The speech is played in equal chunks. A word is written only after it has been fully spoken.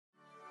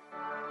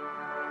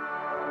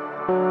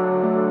Last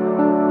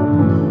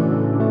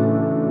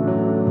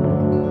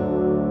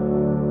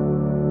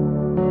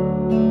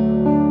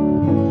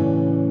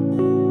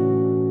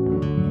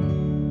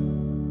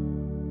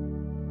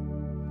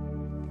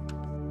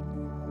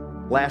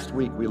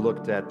week we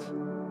looked at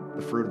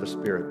the fruit of the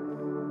Spirit,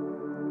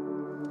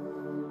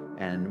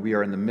 and we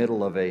are in the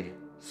middle of a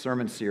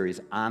sermon series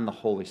on the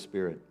Holy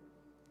Spirit.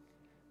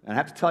 And I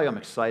have to tell you, I'm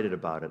excited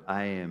about it.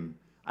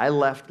 I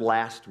left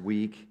last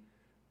week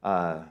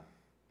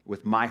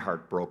with my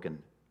heart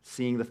broken,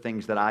 seeing the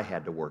things that I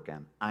had to work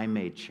on. I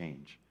made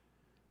change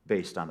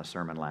based on the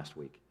sermon last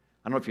week.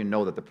 I don't know if you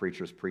know that the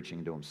preacher is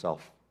preaching to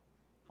himself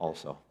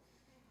also.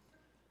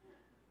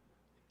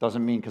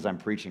 Doesn't mean because I'm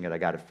preaching it, I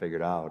got it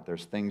figured out.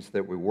 There's things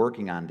that we're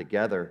working on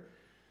together.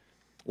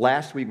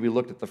 Last week we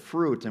looked at the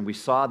fruit, and we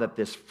saw that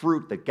this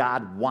fruit that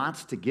God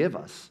wants to give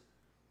us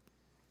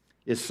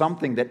is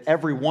something that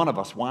every one of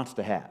us wants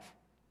to have.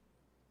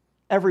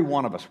 Every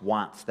one of us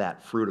wants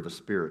that fruit of the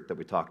Spirit that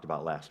we talked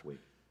about last week.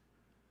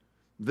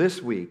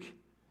 This week,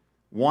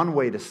 one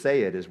way to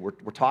say it is we're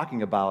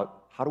talking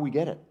about how do we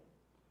get it?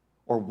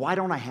 Or why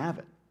don't I have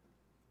it?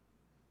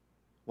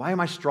 Why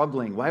am I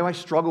struggling? Why do I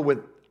struggle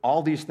with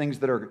all these things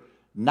that are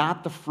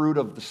not the fruit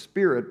of the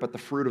Spirit, but the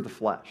fruit of the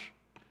flesh?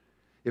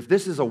 If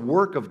this is a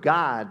work of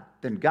God,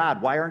 then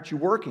God, why aren't you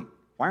working?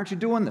 Why aren't you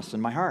doing this in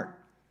my heart?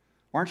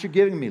 Why aren't you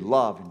giving me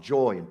love and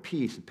joy and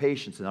peace and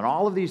patience and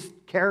all of these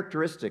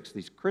characteristics,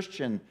 these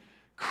Christian,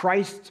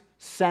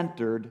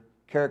 Christ-centered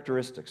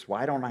characteristics?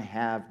 Why don't I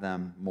have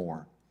them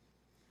more?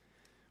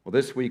 Well,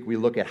 this week we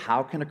look at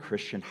how can a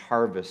Christian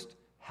harvest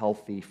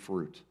healthy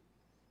fruit.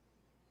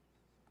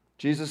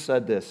 Jesus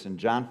said this in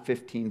John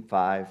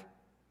 15:5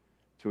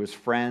 to his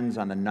friends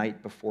on the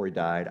night before he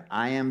died,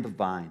 "I am the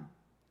vine,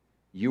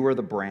 you are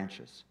the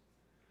branches.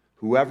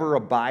 Whoever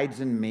abides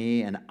in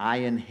me and I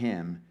in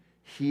him,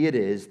 he it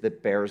is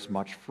that bears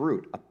much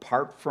fruit.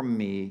 Apart from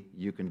me,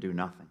 you can do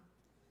nothing."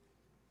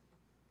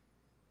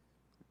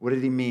 What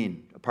did he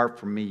mean? Apart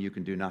from me, you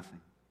can do nothing.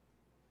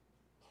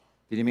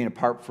 Did he mean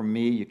apart from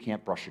me, you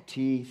can't brush your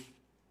teeth,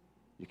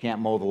 you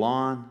can't mow the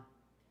lawn?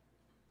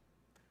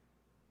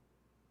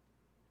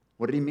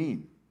 What did he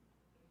mean?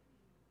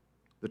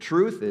 The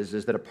truth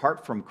is that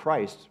apart from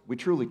Christ, we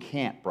truly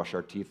can't brush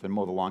our teeth and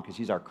mow the lawn because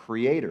he's our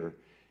creator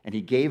and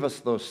he gave us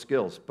those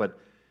skills. But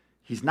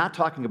he's not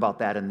talking about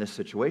that in this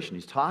situation.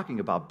 He's talking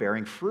about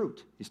bearing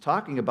fruit. He's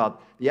talking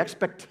about the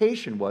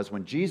expectation was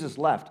when Jesus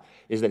left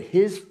is that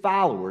his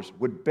followers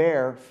would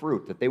bear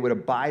fruit, that they would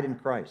abide in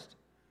Christ.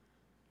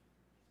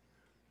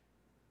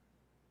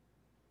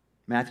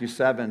 Matthew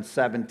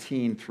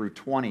 7:17 through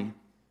 20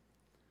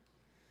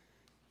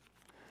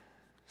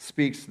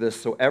 speaks this.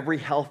 "So every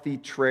healthy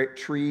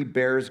tree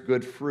bears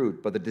good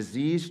fruit, but the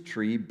diseased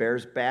tree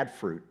bears bad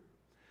fruit.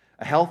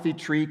 A healthy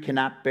tree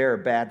cannot bear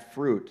bad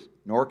fruit,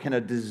 nor can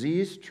a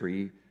diseased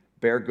tree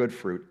bear good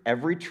fruit.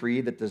 Every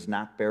tree that does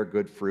not bear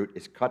good fruit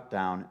is cut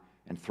down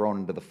and thrown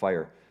into the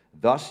fire.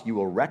 Thus you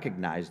will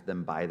recognize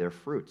them by their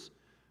fruits."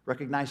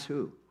 Recognize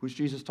who? Who's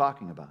Jesus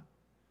talking about?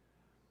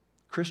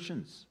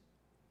 Christians.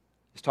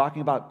 He's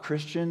talking about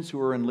Christians who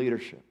are in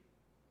leadership.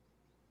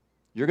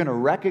 You're going to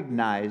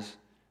recognize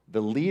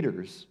the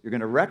leaders, you're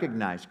going to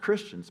recognize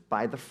Christians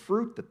by the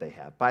fruit that they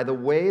have, by the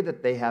way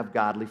that they have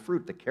godly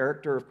fruit, the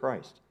character of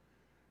Christ.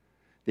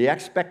 The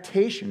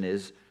expectation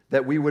is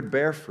that we would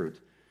bear fruit.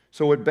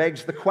 So it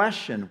begs the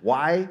question,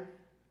 why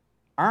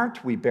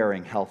aren't we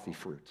bearing healthy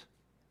fruit?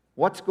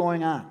 What's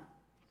going on?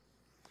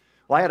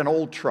 Well, I had an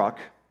old truck,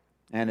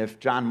 and if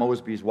John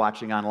Mosby's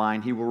watching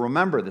online, he will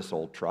remember this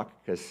old truck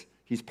because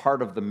he's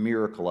part of the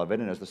miracle of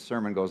it, and as the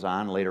sermon goes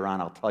on, later on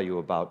I'll tell you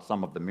about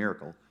some of the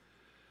miracle.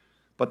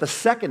 But the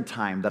second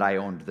time that I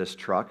owned this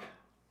truck,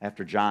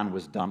 after John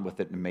was done with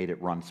it and made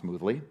it run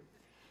smoothly,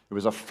 it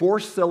was a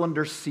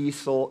four-cylinder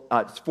diesel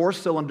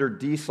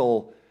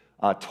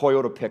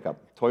Toyota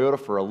pickup. Toyota,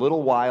 for a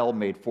little while,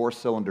 made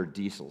four-cylinder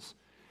diesels.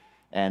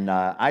 And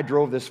I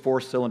drove this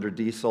four-cylinder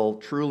diesel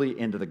truly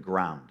into the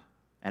ground.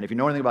 And if you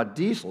know anything about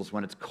diesels,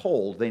 when it's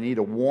cold, they need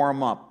to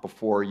warm up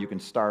before you can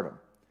start them.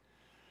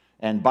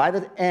 And by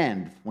the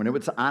end, when it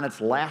was on its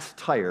last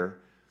tire,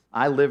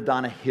 I lived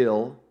on a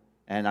hill,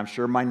 and I'm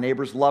sure my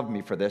neighbors loved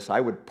me for this.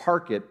 I would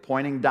park it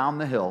pointing down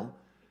the hill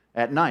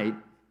at night,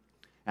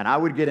 and I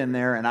would get in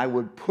there and I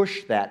would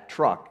push that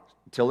truck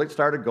until it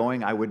started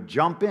going. I would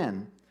jump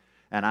in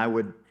and I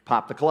would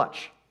pop the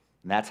clutch.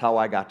 And that's how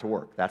I got to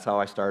work. That's how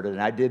I started.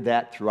 And I did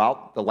that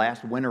throughout the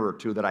last winter or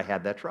two that I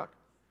had that truck.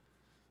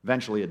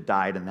 Eventually it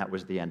died, and that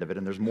was the end of it.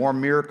 And there's more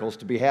miracles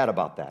to be had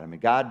about that. I mean,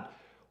 God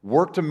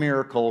worked a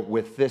miracle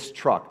with this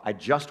truck. I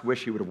just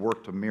wish he would have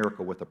worked a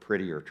miracle with a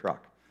prettier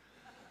truck.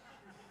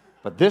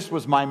 But this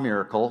was my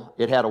miracle.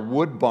 It had a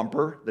wood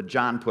bumper that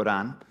John put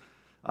on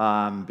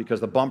because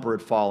the bumper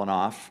had fallen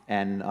off,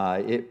 and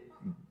it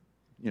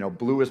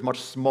blew as much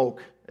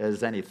smoke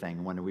as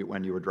anything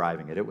when you were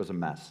driving it. It was a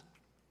mess.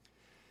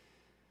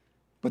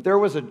 But there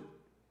was a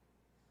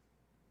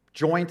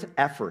joint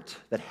effort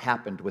that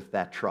happened with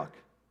that truck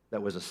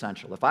that was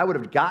essential. If I would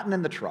have gotten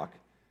in the truck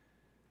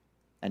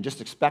and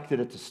just expected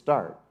it to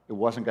start, it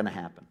wasn't going to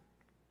happen.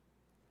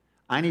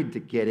 I needed to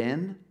get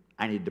in,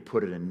 I needed to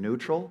put it in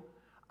neutral,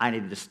 I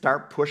needed to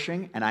start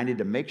pushing, and I needed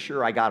to make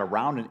sure I got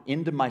around and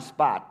into my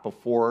spot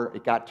before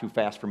it got too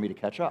fast for me to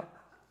catch up,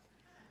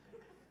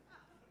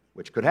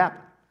 which could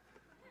happen.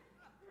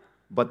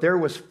 But there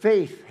was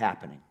faith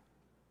happening.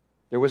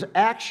 There was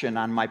action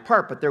on my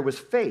part, but there was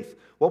faith.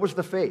 What was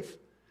the faith?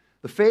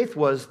 The faith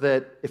was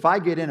that if I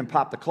get in and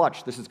pop the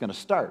clutch, this is going to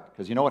start.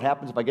 Because you know what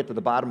happens if I get to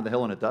the bottom of the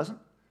hill and it doesn't?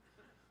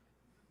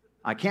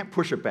 I can't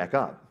push it back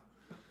up.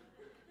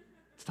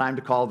 It's time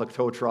to call the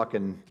tow truck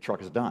and the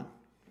truck is done.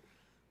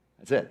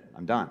 That's it.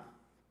 I'm done.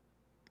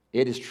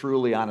 It is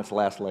truly on its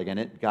last leg,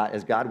 and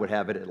as God would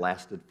have it, it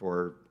lasted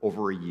for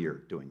over a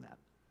year doing that.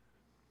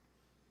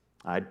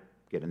 I'd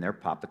get in there,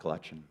 pop the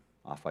clutch, and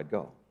off I'd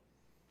go.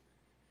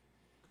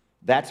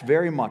 That's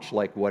very much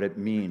like what it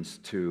means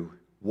to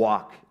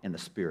walk in the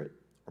Spirit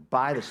or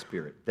by the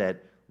Spirit,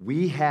 that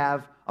we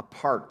have a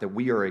part that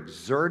we are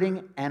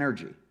exerting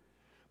energy.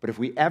 But if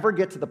we ever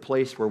get to the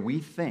place where we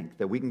think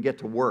that we can get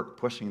to work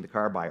pushing the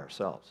car by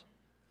ourselves,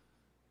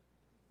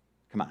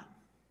 come on,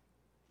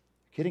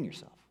 you're kidding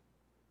yourself.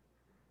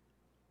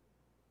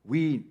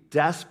 We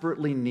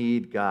desperately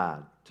need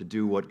God to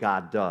do what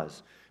God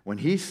does. When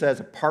He says,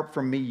 apart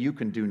from me, you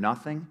can do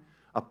nothing,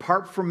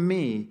 apart from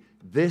me,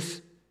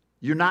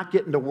 you're not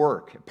getting to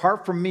work.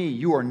 Apart from me,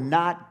 you are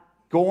not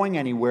going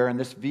anywhere in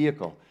this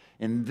vehicle.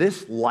 In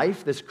this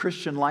life, this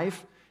Christian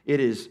life, it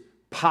is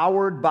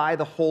powered by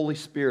the Holy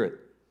Spirit.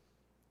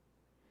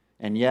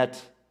 And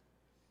yet,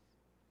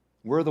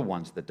 we're the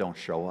ones that don't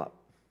show up.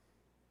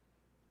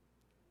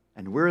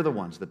 And we're the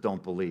ones that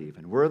don't believe.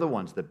 And we're the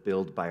ones that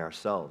build by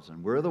ourselves.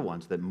 And we're the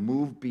ones that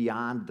move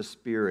beyond the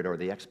Spirit or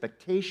the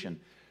expectation.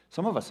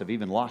 Some of us have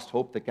even lost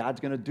hope that God's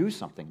going to do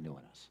something new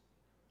in us.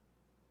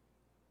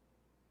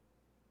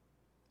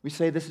 We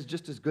say this is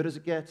just as good as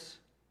it gets.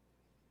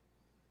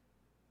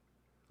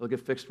 It'll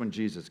get fixed when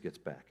Jesus gets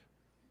back.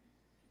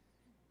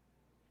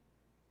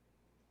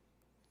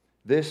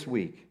 This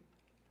week,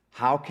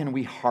 how can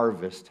we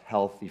harvest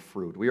healthy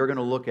fruit? We are going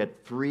to look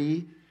at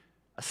 3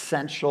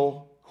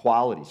 essential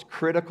qualities,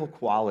 critical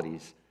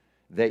qualities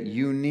that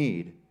you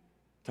need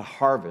to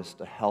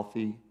harvest a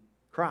healthy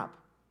crop.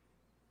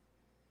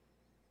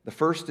 The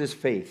first is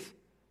faith.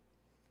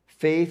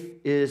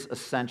 Faith is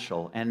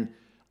essential. And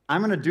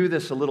I'm going to do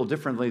this a little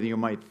differently than you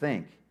might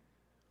think,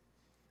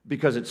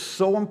 because it's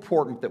so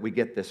important that we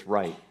get this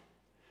right.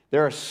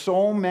 There are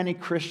so many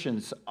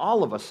Christians,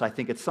 all of us, I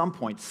think, at some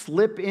point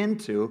slip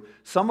into,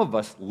 some of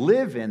us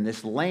live in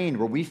this lane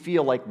where we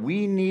feel like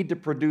we need to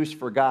produce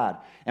for God.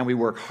 And we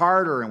work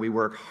harder and we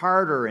work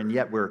harder, and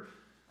yet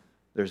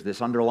there's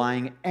this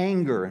underlying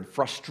anger and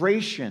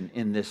frustration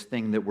in this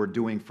thing that we're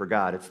doing for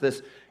God. It's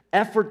this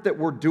effort that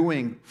we're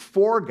doing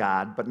for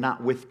God, but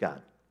not with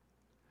God.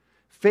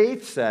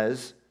 Faith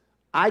says,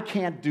 I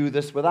can't do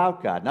this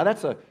without God. Now,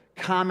 that's a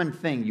common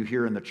thing you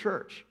hear in the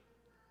church.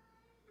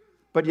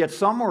 But yet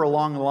somewhere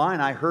along the line,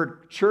 I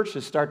heard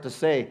churches start to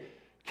say,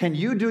 can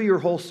you do your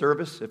whole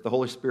service if the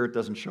Holy Spirit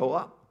doesn't show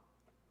up?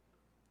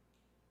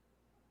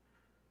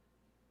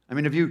 I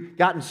mean, have you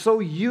gotten so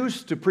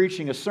used to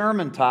preaching a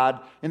sermon, Todd?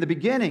 In the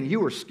beginning,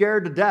 you were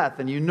scared to death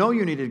and you know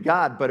you needed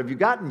God, but have you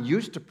gotten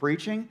used to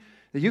preaching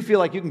that you feel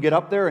like you can get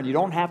up there and you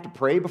don't have to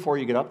pray before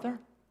you get up there?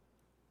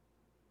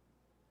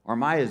 Or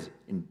am I as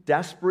in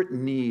desperate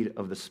need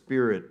of the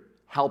Spirit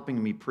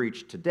helping me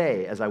preach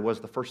today as I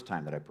was the first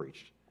time that I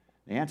preached?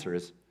 The answer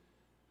is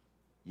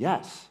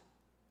yes.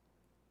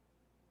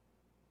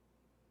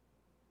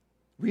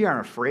 We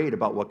aren't afraid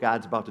about what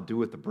God's about to do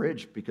with the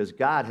bridge because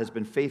God has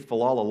been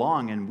faithful all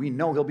along and we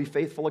know He'll be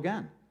faithful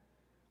again.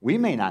 We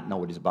may not know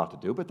what He's about to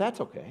do, but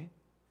that's okay.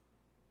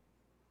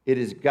 It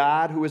is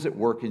God who is at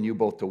work in you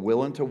both to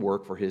will and to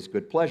work for His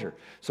good pleasure.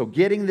 So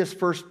getting this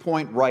first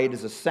point right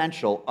is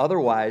essential.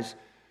 Otherwise,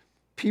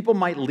 people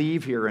might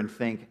leave here and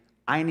think,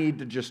 I need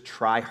to just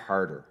try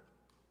harder.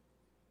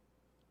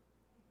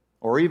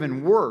 Or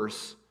even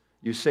worse,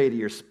 you say to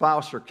your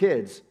spouse or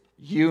kids,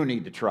 you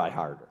need to try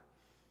harder.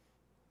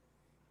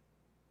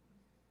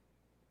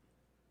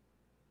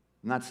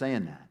 I'm not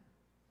saying that.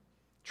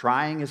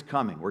 Trying is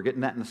coming. We're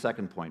getting that in the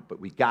second point, but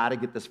we got to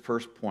get this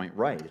first point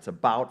right. It's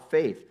about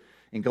faith.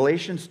 In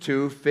Galatians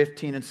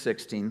 2:15 and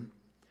 16,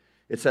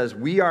 it says,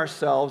 we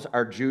ourselves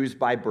are Jews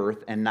by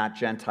birth and not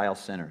Gentile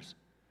sinners.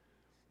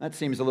 That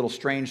seems a little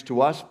strange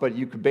to us, but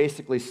you could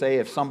basically say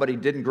if somebody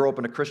didn't grow up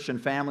in a Christian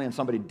family and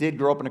somebody did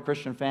grow up in a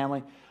Christian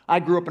family,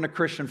 I grew up in a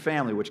Christian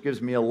family, which gives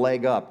me a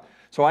leg up.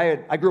 So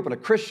I grew up in a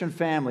Christian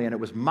family, and it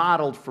was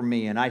modeled for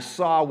me, and I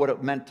saw what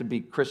it meant to be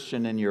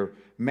Christian in your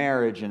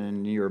marriage and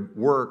in your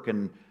work,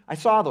 and I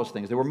saw those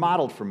things. They were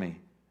modeled for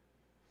me.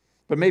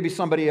 But maybe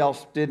somebody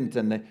else didn't,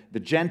 and the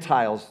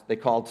Gentiles they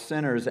called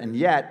sinners, and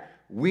yet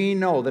we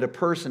know that a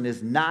person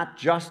is not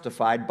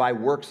justified by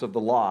works of the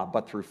law,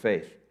 but through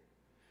faith.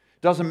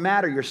 It doesn't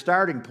matter your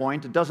starting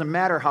point. It doesn't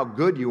matter how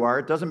good you are.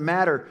 It doesn't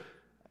matter,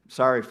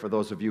 sorry for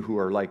those of you who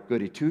are like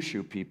goody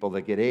two-shoe people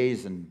that get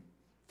A's and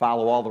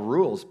follow all the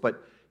rules,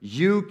 but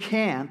you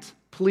can't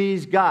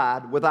please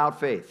God without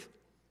faith.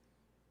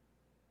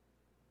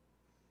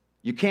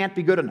 You can't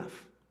be good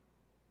enough.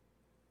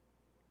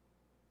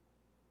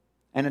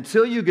 And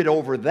until you get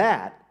over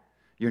that,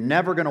 you're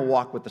never going to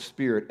walk with the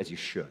Spirit as you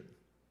should.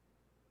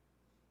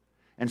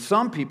 And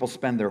some people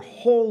spend their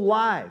whole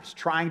lives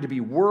trying to be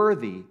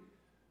worthy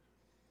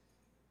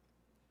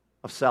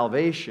of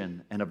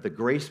salvation and of the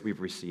grace we've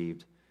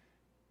received.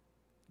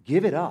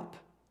 Give it up.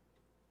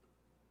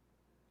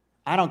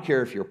 I don't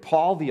care if you're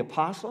Paul the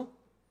Apostle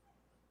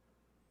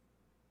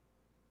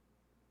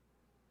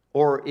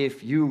or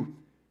if you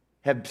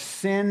have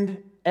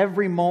sinned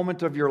every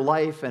moment of your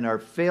life and are a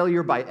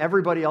failure by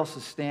everybody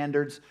else's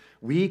standards.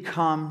 We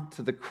come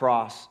to the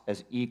cross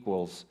as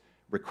equals,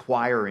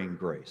 requiring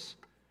grace.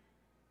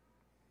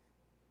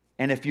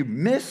 And if you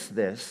miss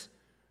this,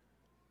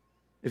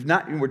 if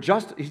not,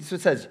 he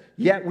says,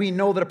 yet we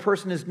know that a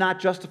person is not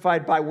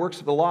justified by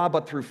works of the law,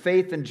 but through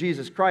faith in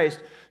Jesus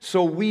Christ.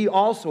 So we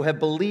also have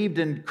believed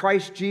in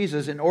Christ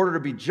Jesus in order to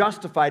be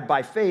justified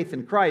by faith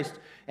in Christ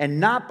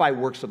and not by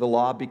works of the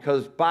law,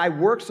 because by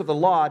works of the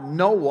law,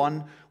 no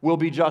one will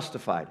be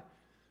justified.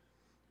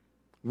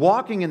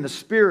 Walking in the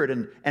Spirit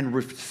and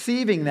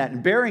receiving that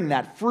and bearing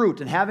that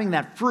fruit and having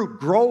that fruit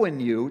grow in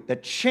you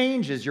that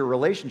changes your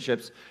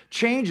relationships,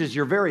 changes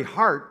your very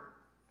heart,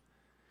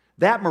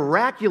 that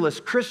miraculous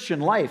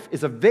Christian life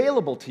is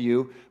available to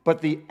you,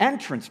 but the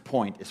entrance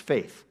point is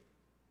faith.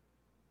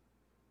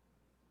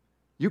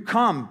 You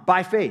come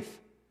by faith.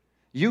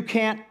 You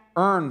can't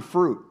earn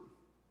fruit.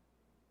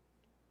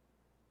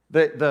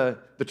 The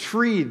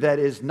tree that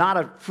is not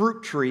a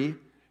fruit tree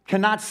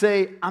cannot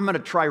say, I'm going to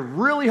try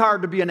really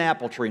hard to be an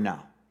apple tree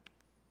now.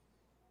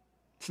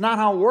 It's not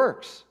how it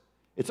works.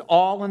 It's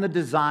all in the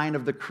design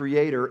of the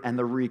Creator and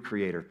the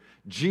Recreator.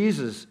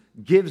 Jesus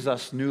gives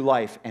us new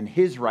life and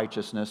His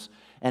righteousness,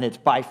 and it's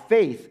by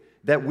faith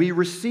that we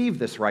receive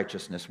this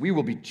righteousness. We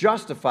will be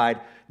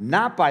justified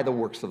not by the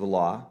works of the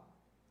law,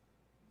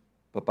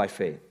 but by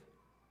faith.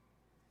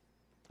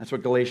 That's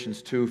what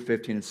Galatians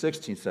 2:15 and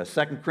 16 says.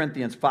 2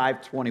 Corinthians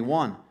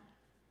 5:21.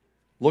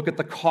 Look at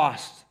the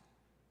cost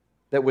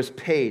that was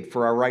paid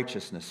for our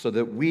righteousness so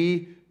that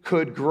we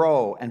could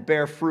grow and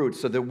bear fruit,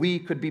 so that we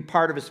could be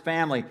part of His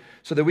family,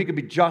 so that we could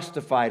be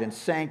justified and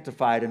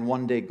sanctified and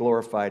one day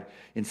glorified.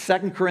 In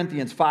 2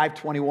 Corinthians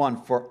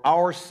 5:21, for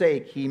our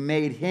sake He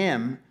made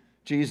Him,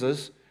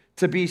 Jesus,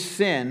 to be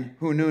sin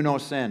who knew no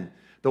sin.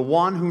 The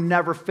one who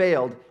never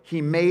failed,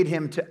 He made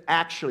Him to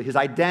actually, His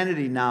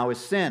identity now is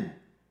sin,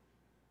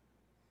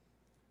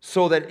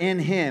 so that in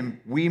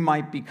Him we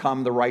might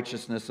become the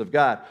righteousness of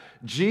God.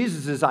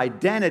 Jesus'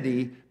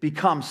 identity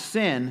becomes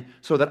sin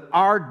so that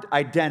our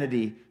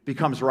identity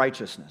becomes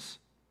righteousness.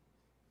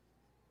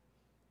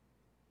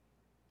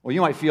 Well,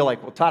 you might feel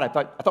like, well, Todd, I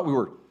thought we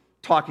were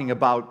talking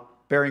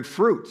about bearing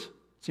fruit.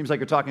 Seems like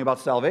you're talking about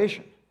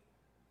salvation.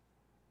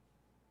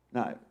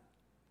 Now,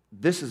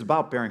 this is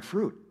about bearing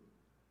fruit.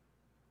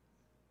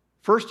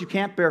 First, you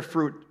can't bear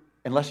fruit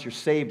unless you're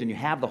saved and you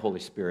have the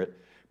Holy Spirit.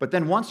 But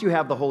then once you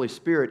have the Holy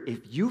Spirit, if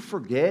you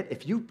forget,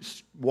 if you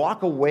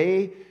walk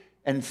away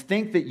and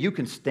think that you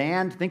can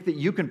stand, think that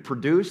you can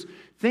produce,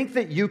 think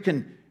that you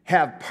can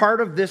have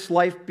part of this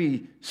life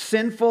be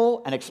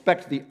sinful and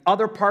expect the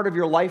other part of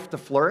your life to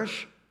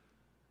flourish,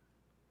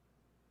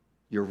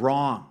 you're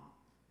wrong.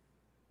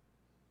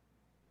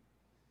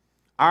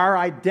 Our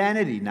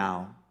identity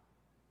now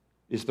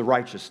is the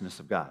righteousness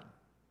of God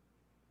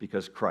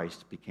because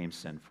Christ became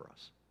sin for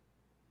us.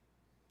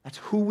 That's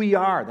who we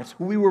are. That's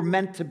who we were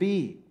meant to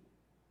be.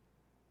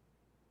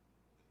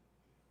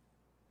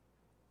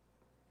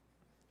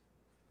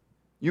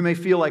 You may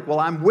feel like, well,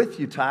 I'm with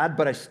you, Todd,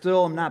 but I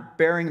still am not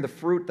bearing the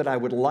fruit that I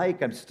would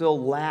like. I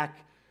still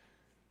lack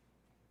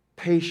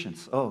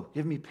patience. Oh,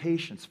 give me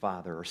patience,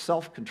 Father, or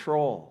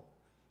self-control.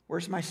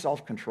 Where's my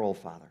self-control,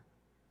 Father?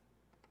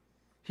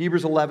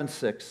 Hebrews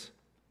 11:6.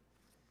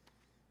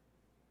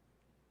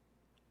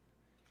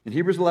 In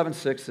Hebrews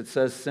 11:6, it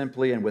says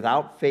simply, and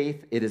without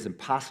faith it is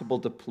impossible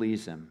to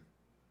please Him.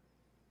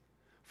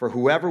 For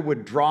whoever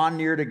would draw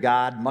near to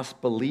God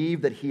must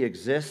believe that He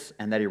exists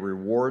and that He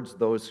rewards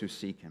those who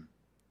seek Him.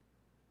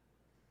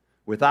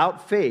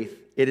 Without faith,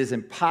 it is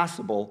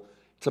impossible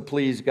to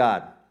please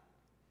God.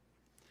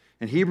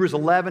 In Hebrews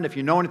 11, if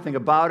you know anything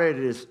about it,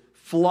 it is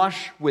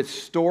flush with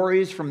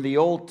stories from the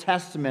Old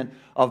Testament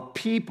of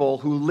people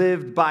who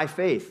lived by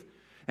faith.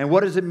 And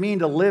what does it mean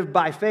to live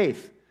by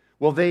faith?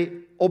 Well, they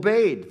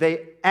obeyed.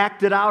 They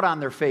acted out on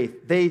their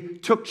faith. They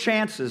took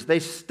chances. They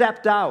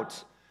stepped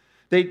out.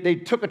 They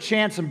took a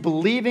chance in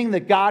believing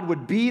that God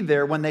would be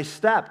there when they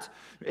stepped.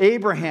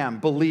 Abraham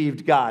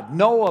believed God.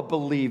 Noah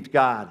believed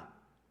God.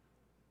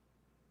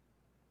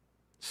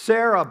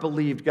 Sarah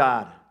believed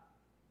God.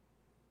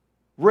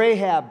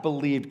 Rahab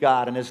believed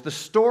God. And as the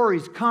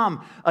stories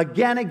come,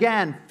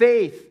 again,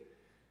 faith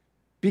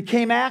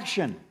became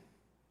action,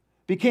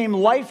 became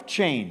life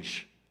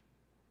change.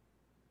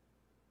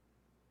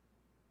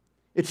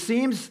 It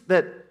seems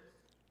that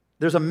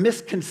there's a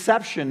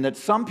misconception that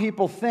some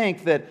people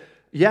think that,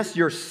 yes,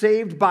 you're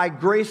saved by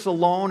grace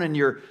alone and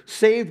you're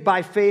saved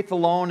by faith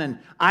alone and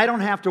I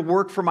don't have to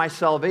work for my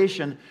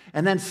salvation.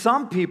 And then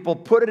some people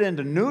put it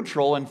into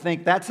neutral and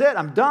think, that's it,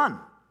 I'm done.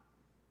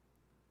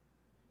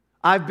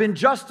 I've been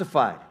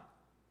justified.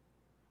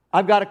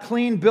 I've got a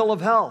clean bill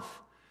of health.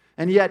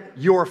 And yet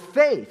your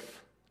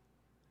faith,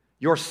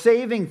 your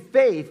saving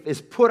faith,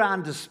 is put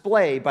on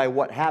display by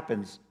what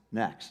happens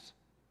next.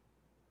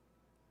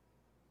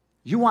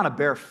 You want to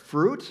bear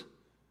fruit?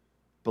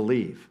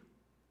 Believe.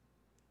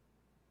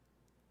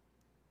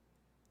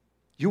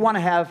 You want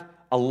to have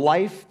a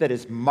life that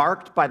is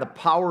marked by the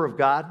power of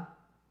God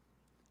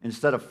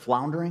instead of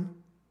floundering?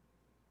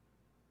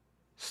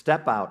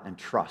 Step out and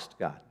trust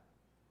God.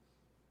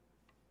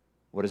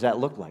 What does that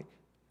look like?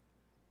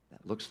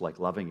 That looks like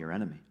loving your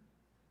enemy.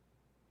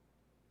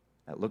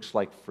 That looks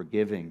like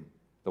forgiving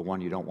the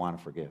one you don't want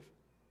to forgive.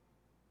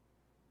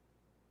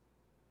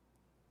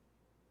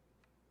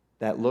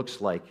 That looks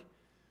like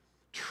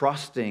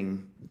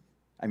trusting.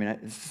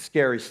 It's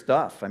scary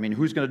stuff.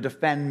 Who's going to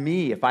defend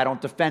me if I don't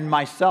defend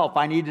myself?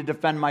 I need to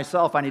defend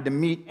myself. I need to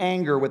meet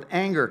anger with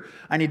anger.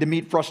 I need to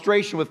meet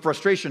frustration with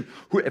frustration.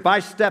 If I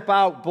step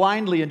out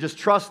blindly and just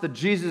trust that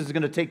Jesus is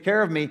going to take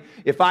care of me,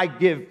 if I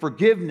give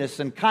forgiveness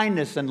and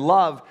kindness and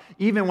love,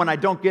 even when I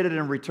don't get it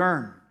in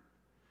return.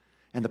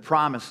 And the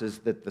promise is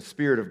that the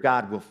Spirit of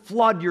God will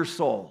flood your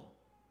soul.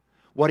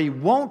 What He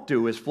won't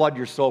do is flood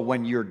your soul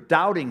when you're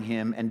doubting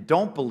Him and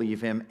don't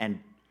believe Him and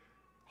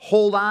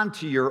hold on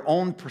to your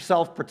own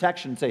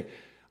self-protection and say,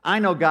 I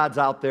know God's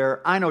out there,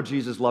 I know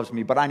Jesus loves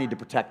me, but I need to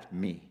protect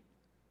me.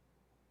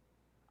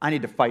 I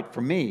need to fight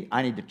for me.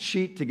 I need to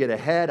cheat to get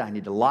ahead. I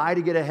need to lie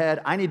to get ahead.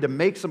 I need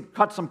to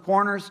cut some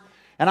corners,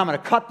 and I'm going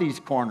to cut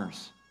these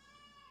corners.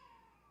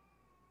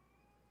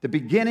 The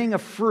beginning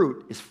of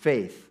fruit is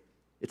faith.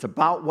 It's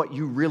about what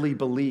you really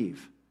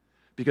believe.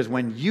 Because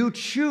when you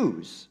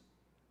choose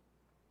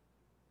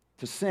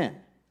to sin,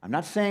 I'm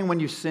not saying when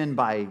you sin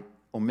by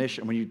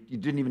omission, when you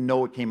didn't even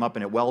know it came up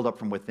and it welled up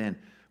from within.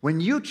 When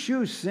you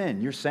choose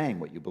sin, you're saying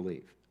what you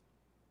believe.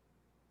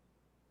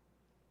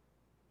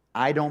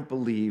 I don't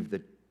believe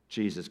that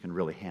Jesus can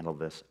really handle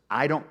this.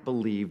 I don't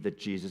believe that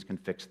Jesus can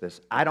fix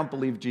this. I don't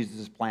believe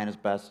Jesus' plan is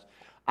best.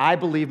 I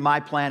believe my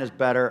plan is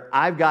better.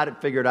 I've got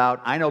it figured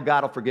out. I know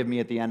God will forgive me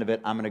at the end of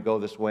it. I'm going to go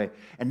this way.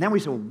 And then we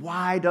say,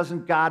 why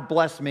doesn't God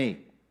bless me?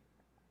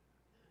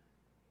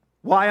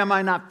 Why am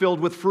I not filled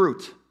with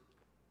fruit?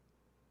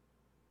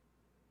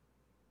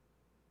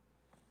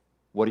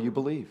 What do you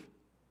believe?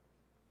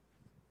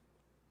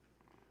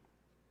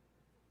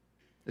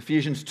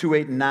 Ephesians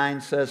 2:8 and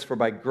 9 says, for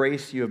by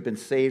grace you have been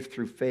saved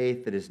through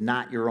faith. It is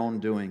not your own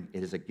doing.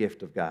 It is a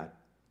gift of God,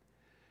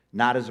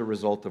 not as a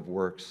result of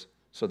works,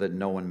 so that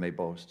no one may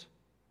boast.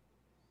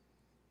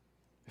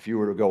 If you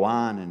were to go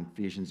on in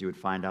Ephesians, you would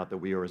find out that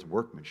we are His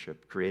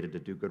workmanship, created to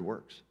do good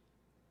works.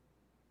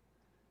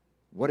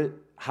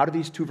 How do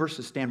these two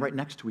verses stand right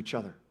next to each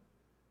other?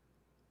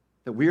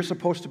 That we are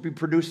supposed to be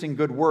producing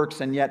good works,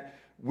 and yet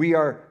we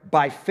are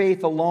by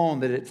faith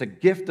alone, that it's a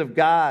gift of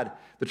God.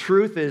 The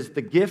truth is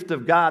the gift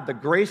of God, the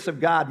grace of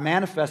God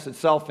manifests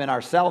itself in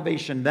our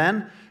salvation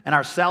then and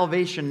our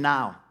salvation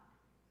now.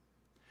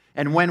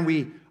 And when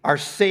we are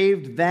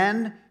saved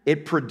then,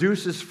 it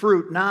produces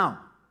fruit now.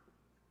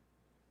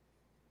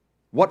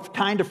 What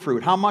kind of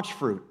fruit? How much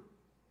fruit?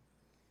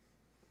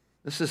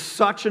 This is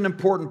such an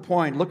important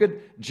point. Look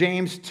at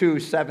James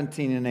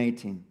 2:17 and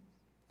 18.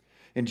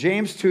 In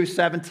James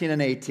 2:17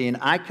 and 18,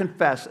 I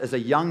confess as a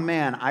young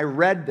man, I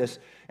read this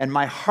and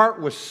my heart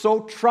was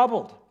so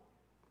troubled.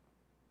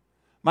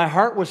 My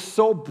heart was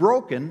so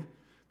broken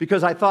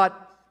because I thought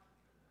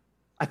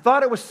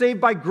it was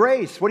saved by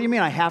grace. What do you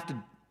mean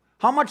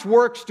how much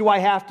works do I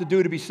have to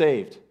do to be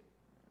saved?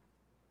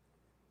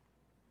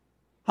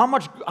 How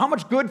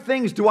much good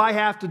things do I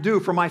have to do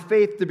for my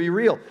faith to be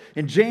real?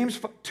 In James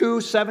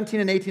 2:17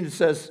 and 18 it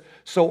says,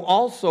 so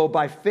also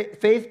by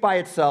faith by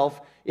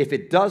itself, if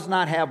it does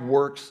not have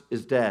works,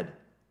 is dead.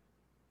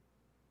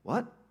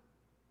 What?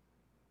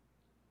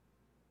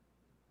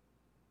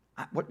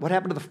 What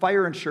happened to the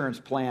fire insurance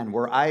plan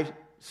where I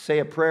say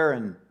a prayer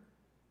and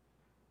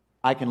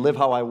I can live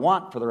how I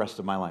want for the rest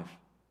of my life?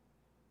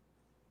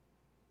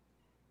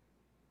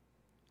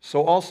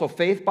 So also,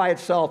 faith by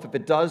itself, if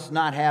it does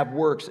not have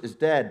works, is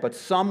dead. But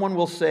someone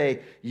will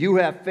say, you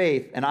have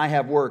faith and I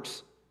have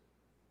works.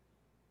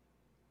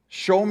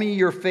 Show me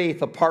your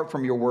faith apart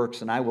from your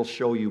works, and I will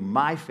show you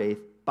my faith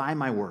by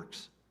my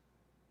works.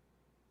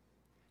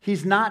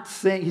 He's not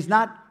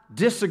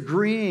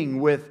disagreeing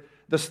with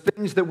the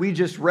things that we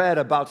just read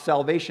about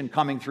salvation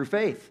coming through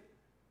faith.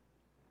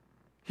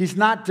 He's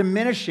not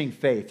diminishing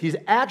faith. He's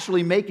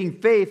actually making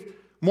faith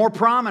more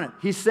prominent.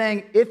 He's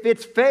saying, if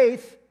it's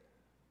faith,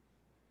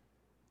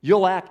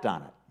 you'll act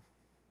on it.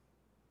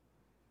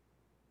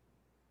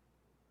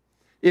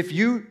 If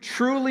you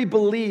truly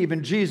believe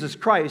in Jesus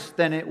Christ,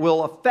 then it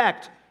will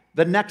affect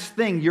the next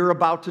thing you're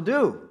about to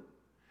do.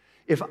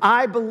 If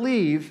I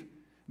believe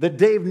that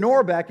Dave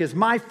Norbeck is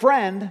my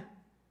friend,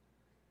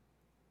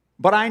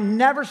 but I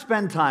never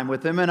spend time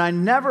with him and I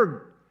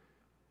never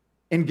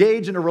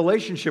engage in a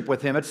relationship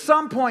with him, at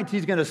some point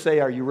he's going to say,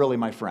 are you really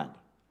my friend?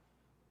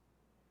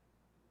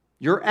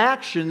 Your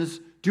actions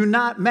do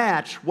not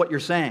match what you're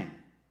saying.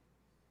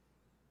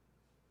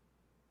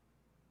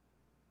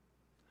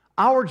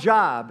 Our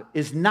job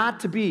is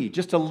not to be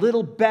just a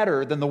little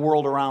better than the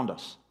world around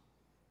us.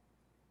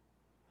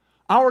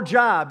 Our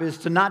job is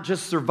to not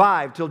just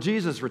survive till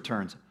Jesus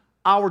returns.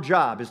 Our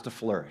job is to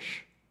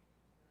flourish.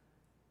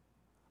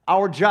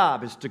 Our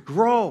job is to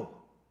grow.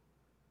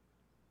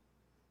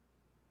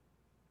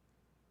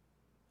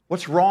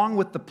 What's wrong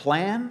with the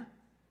plan?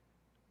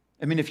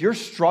 I mean, if you're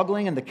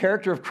struggling and the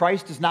character of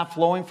Christ is not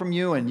flowing from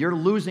you and you're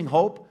losing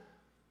hope,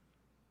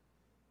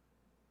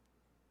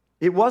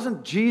 it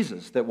wasn't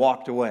Jesus that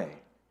walked away.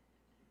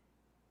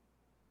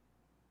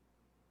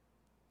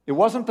 It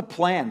wasn't the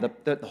plan.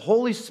 The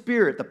Holy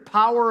Spirit, the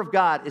power of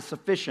God is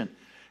sufficient.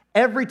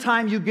 Every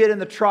time you get in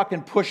the truck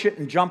and push it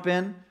and jump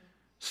in,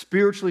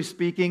 spiritually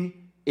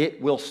speaking,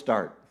 it will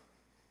start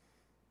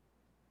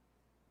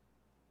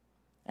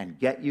and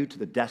get you to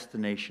the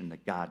destination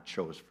that God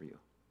chose for you.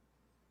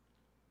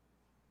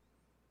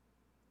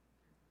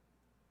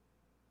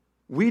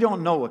 We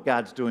don't know what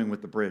God's doing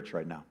with the bridge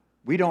right now.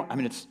 We don't, I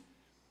mean, it's,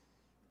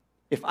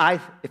 if I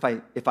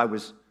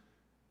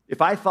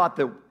thought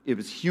that it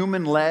was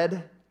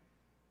human-led,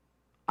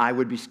 I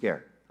would be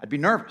scared. I'd be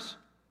nervous.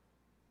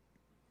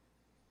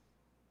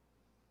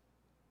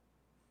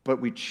 But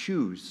we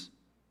choose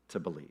to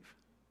believe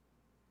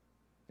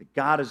that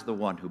God is the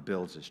one who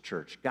builds His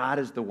church. God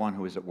is the one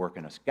who is at work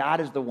in us.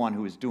 God is the one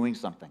who is doing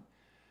something.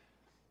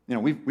 You know,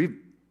 we've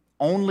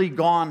only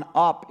gone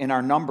up in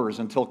our numbers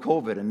until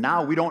COVID, and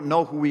now we don't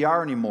know who we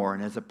are anymore.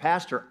 And as a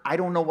pastor, I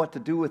don't know what to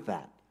do with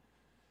that.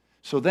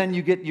 So then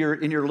you get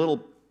in your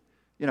little,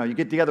 you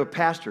get together with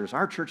pastors.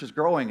 Our church is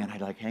growing, and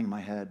I hang my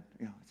head.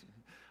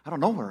 I don't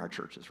know where our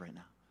church is right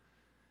now.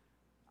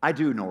 I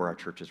do know where our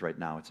church is right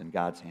now. It's in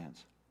God's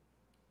hands.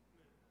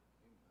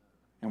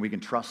 And we can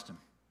trust Him.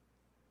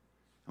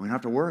 And we don't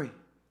have to worry.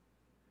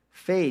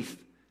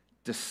 Faith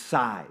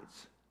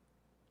decides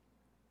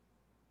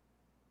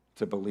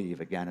to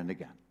believe again and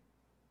again.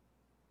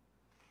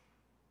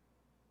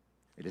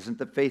 It isn't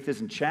that faith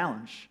isn't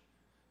challenged,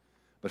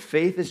 but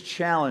faith is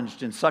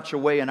challenged in such a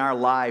way in our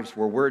lives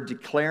where we're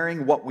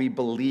declaring what we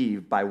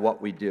believe by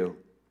what we do.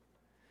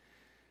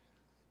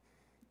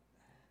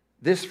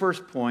 This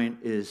first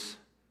point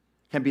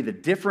can be the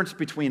difference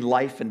between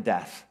life and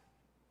death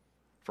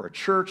for a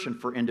church and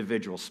for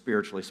individuals,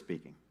 spiritually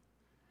speaking.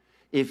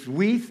 If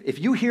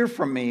you hear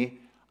from me,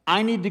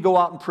 I need to go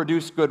out and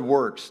produce good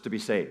works to be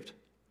saved.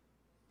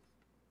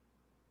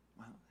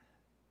 Well,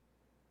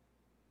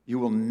 you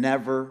will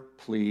never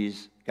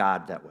please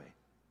God that way.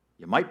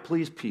 You might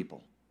please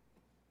people.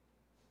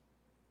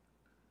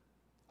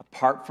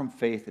 Apart from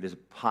faith, it is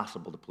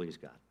impossible to please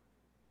God.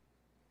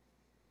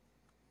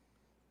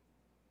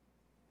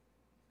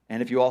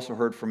 And if you also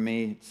heard from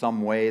me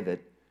some way that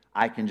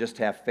I can just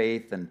have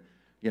faith and,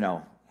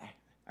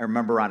 I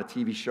remember on a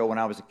TV show when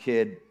I was a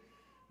kid,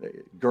 the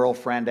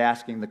girlfriend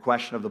asking the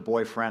question of the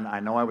boyfriend, I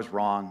know I was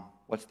wrong.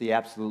 What's the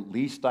absolute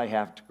least I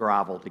have to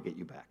grovel to get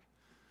you back?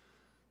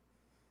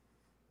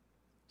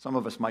 Some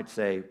of us might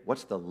say,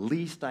 what's the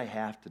least I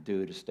have to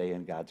do to stay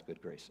in God's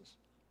good graces?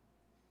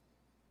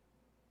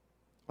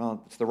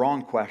 Well, it's the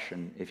wrong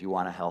question if you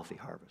want a healthy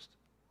harvest,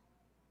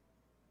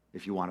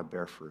 if you want to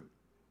bear fruit.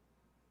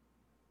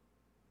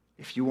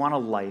 If you want a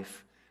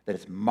life that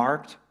is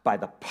marked by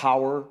the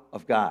power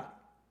of God,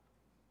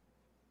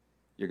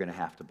 you're going to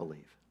have to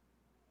believe.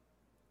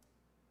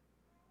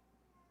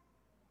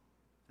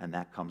 And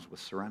that comes with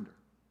surrender.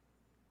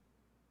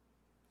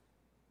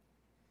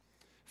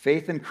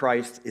 Faith in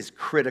Christ is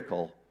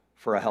critical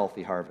for a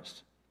healthy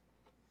harvest.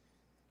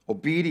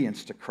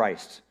 Obedience to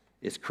Christ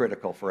is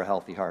critical for a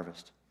healthy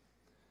harvest.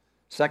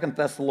 2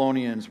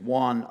 Thessalonians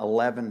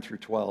 1:11 through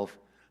 12.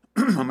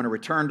 I'm going to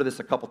return to this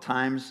a couple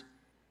times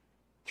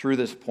through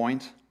this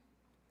point.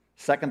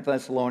 2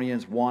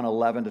 Thessalonians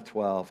 1:11 to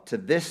 12. To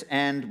this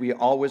end, we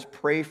always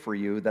pray for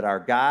you that our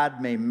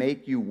God may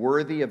make you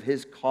worthy of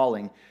His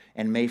calling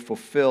and may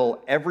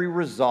fulfill every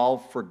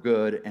resolve for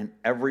good and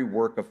every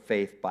work of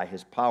faith by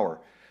His power,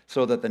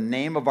 so that the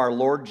name of our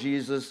Lord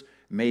Jesus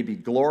may be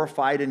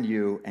glorified in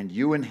you and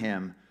you in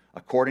Him,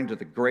 according to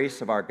the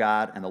grace of our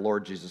God and the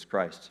Lord Jesus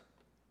Christ.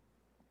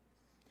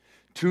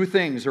 Two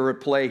things are at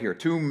play here.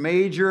 Two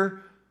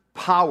major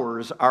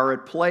powers are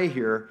at play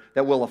here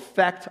that will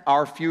affect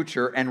our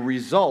future and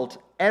result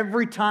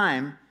every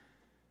time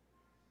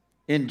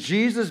in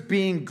Jesus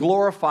being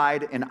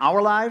glorified in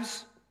our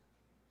lives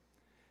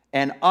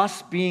and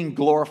us being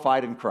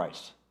glorified in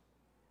Christ.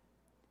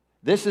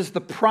 This is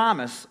the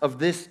promise of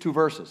these two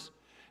verses,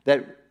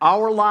 that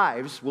our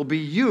lives will be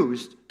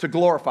used to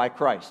glorify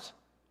Christ.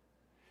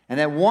 And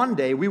that one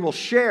day we will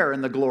share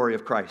in the glory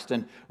of Christ.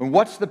 And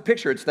what's the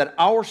picture? It's that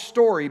our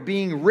story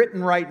being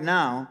written right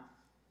now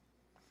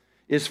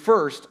is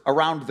first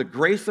around the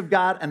grace of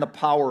God and the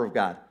power of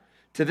God.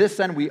 To this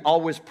end, we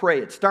always pray.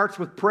 It starts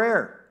with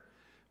prayer.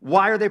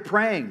 Why are they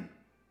praying?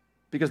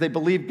 Because they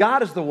believe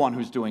God is the one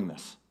who's doing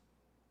this.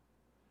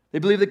 They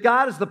believe that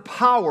God is the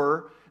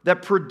power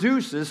that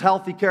produces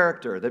healthy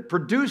character, that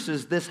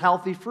produces this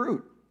healthy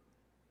fruit.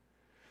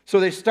 So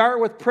they start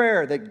with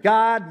prayer that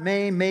God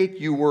may make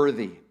you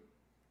worthy.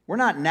 We're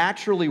not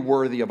naturally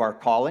worthy of our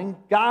calling.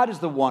 God is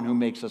the one who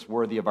makes us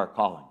worthy of our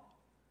calling.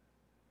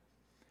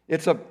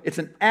 It's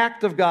an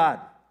act of God.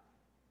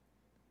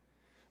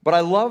 But I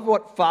love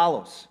what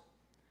follows.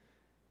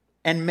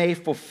 And may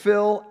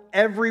fulfill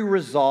every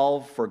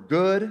resolve for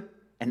good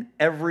and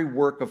every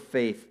work of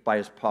faith by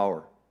his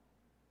power.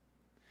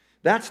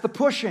 That's the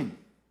pushing.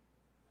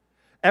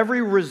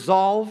 Every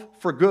resolve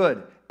for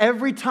good.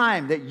 Every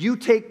time that you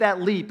take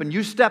that leap and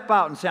you step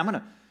out and say, I'm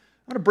going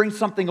to bring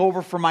something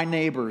over for my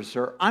neighbors,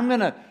 or I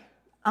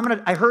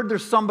heard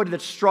there's somebody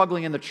that's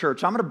struggling in the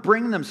church. I'm going to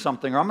bring them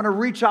something, or I'm going to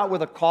reach out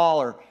with a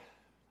call, or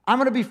I'm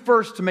going to be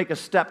first to make a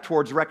step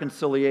towards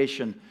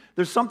reconciliation.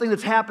 There's something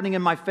that's happening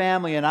in my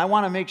family, and I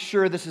want to make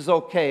sure this is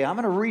okay. I'm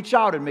going to reach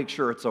out and make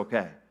sure it's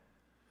okay.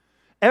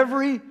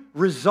 Every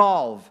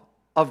resolve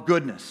of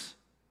goodness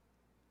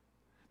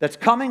that's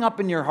coming up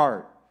in your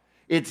heart,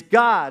 it's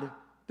God.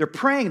 They're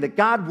praying that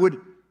God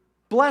would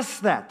bless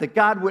that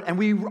God would, and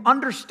we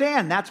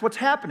understand that's what's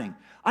happening.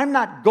 I'm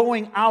not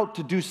going out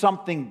to do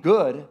something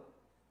good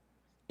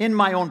in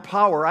my own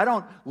power. I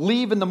don't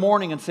leave in the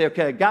morning and say,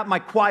 okay, I got my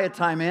quiet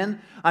time in.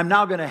 I'm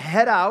now going to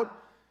head out,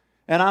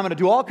 and I'm going to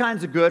do all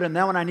kinds of good, and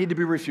then when I need to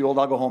be refueled,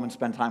 I'll go home and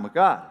spend time with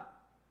God.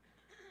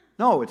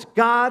 No, it's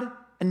God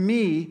and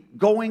me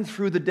going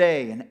through the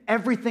day, and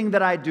everything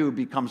that I do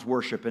becomes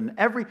worship. And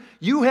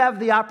you have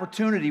the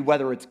opportunity,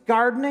 whether it's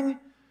gardening,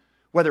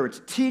 whether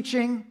it's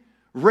teaching,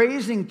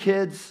 raising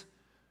kids,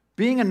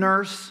 being a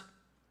nurse,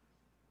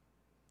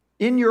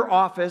 in your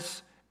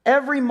office,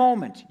 every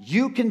moment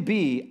you can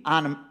be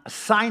on an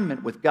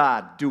assignment with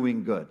God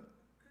doing good.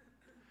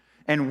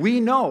 And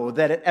we know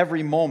that at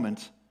every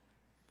moment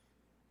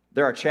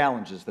there are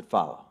challenges that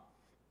follow.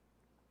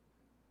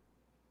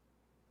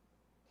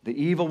 The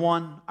evil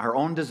one, our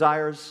own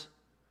desires,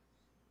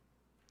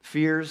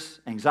 fears,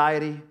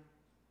 anxiety,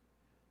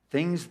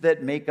 things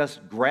that make us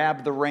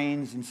grab the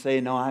reins and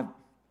say, no,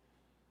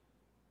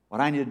 what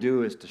I need to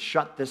do is to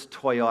shut this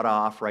Toyota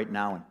off right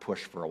now and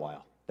push for a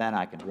while. Then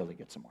I can really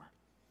get somewhere.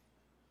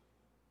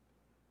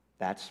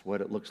 That's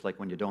what it looks like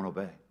when you don't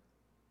obey.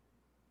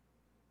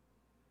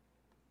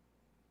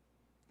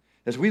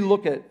 As we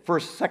look at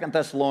 1st, 2nd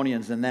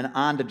Thessalonians and then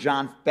on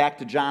to back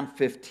to John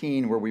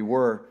 15 where we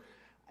were,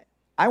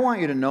 I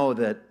want you to know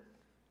that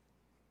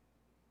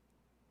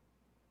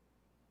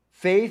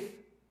faith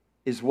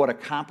is what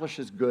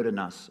accomplishes good in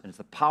us, and it's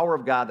the power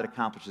of God that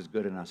accomplishes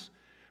good in us.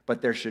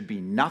 But there should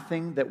be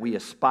nothing that we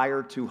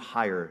aspire to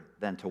higher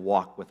than to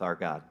walk with our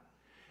God.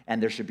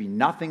 And there should be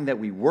nothing that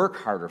we work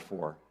harder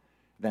for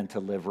than to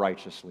live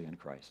righteously in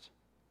Christ.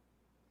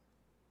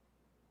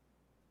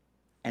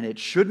 And it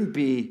shouldn't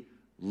be,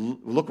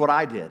 look what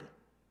I did.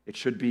 It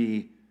should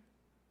be,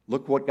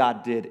 look what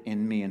God did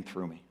in me and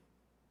through me.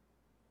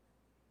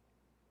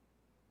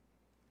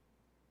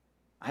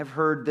 I've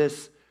heard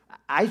this.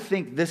 I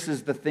think this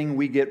is the thing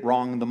we get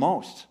wrong the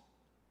most.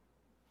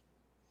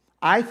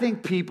 I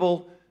think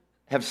people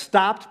have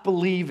stopped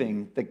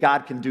believing that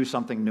God can do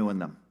something new in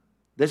them.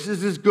 This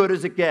is as good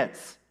as it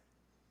gets.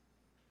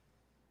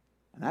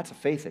 And that's a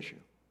faith issue.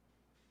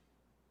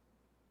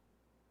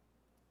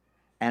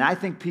 And I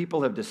think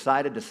people have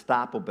decided to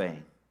stop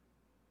obeying.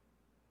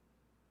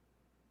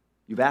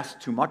 You've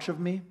asked too much of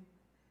me.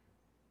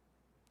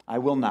 I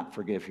will not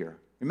forgive here.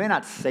 You may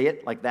not say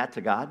it like that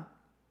to God,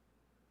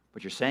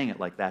 but you're saying it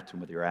like that to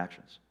him with your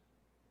actions.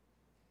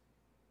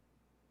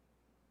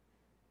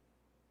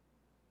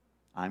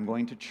 I'm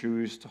going to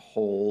choose to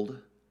hold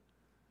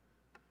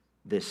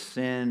this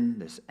sin,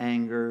 this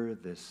anger,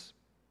 this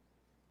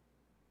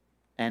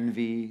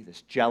envy,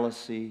 this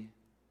jealousy,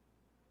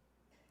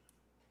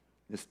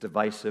 this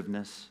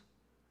divisiveness.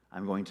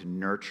 I'm going to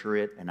nurture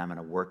it, and I'm going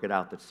to work it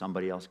out that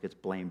somebody else gets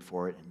blamed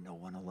for it, and no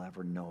one will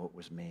ever know it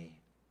was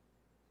me.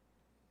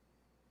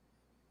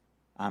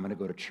 I'm going to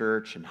go to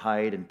church and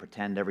hide and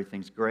pretend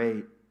everything's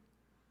great,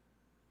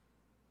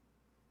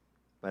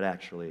 but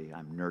actually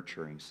I'm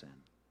nurturing sin.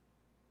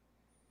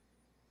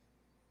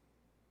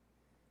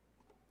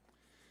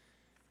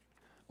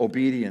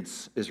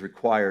 Obedience is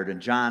required. In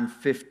John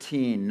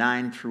 15,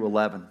 9 through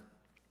 11.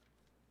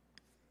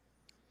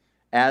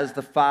 As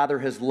the Father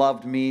has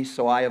loved me,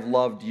 so I have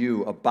loved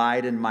you.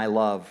 Abide in my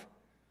love.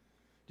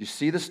 Do you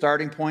see the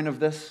starting point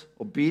of this?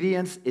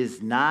 Obedience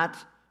is not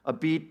a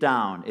beat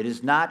down. It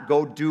is not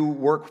go do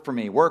work for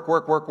me. Work,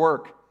 work, work,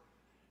 work.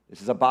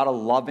 This is about a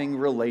loving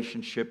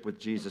relationship with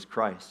Jesus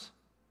Christ.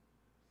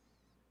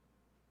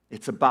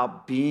 It's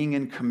about being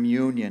in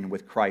communion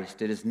with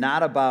Christ. It is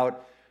not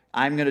about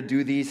I'm going to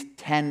do these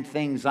 10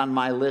 things on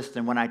my list,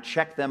 and when I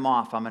check them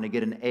off, I'm going to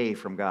get an A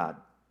from God.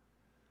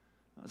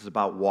 This is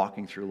about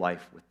walking through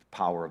life with the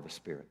power of the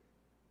Spirit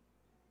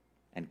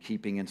and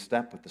keeping in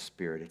step with the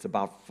Spirit. It's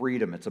about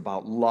freedom. It's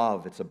about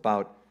love. It's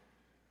about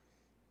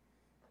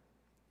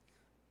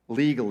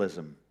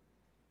legalism.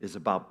 Is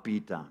about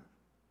beatdown.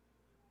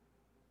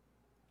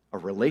 A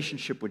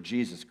relationship with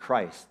Jesus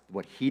Christ,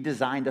 what he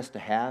designed us to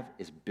have,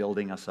 is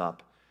building us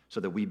up so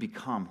that we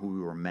become who we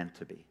were meant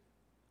to be.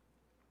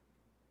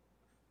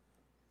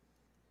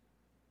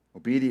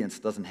 Obedience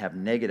doesn't have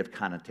negative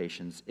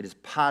connotations. It is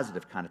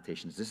positive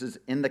connotations. This is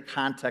in the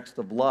context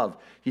of love.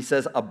 He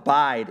says,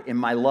 abide in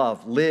my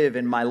love, live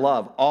in my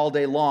love all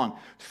day long.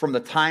 From the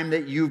time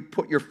that you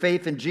put your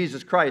faith in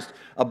Jesus Christ,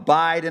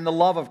 abide in the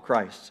love of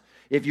Christ.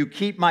 If you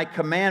keep my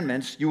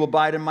commandments, you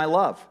abide in my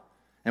love.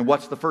 And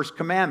what's the first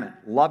commandment?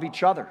 Love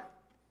each other.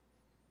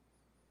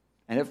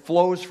 And it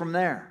flows from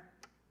there.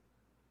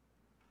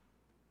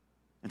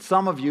 And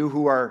some of you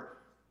who are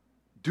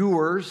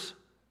doers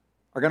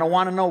are going to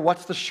want to know,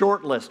 what's the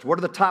short list? What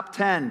are the top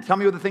 10? Tell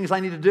me what the things I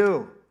need to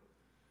do.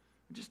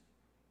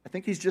 I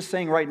think he's just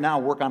saying right now,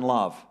 work on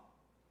love.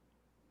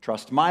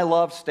 Trust my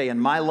love, stay in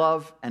my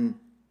love, and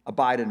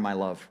abide in my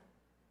love.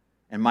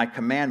 And my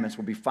commandments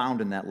will be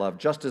found in that love.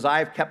 Just as I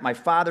have kept my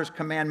Father's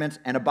commandments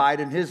and abide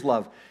in his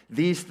love.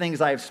 These things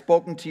I have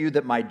spoken to you,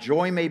 that my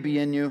joy may be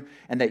in you,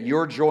 and that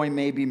your joy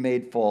may be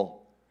made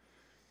full.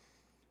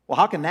 Well,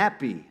 how can that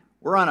be?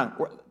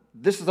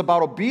 This is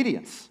about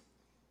obedience.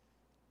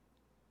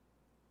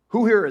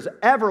 Who here has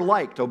ever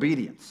liked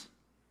obedience?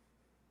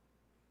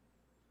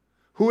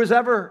 Who has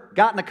ever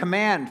gotten a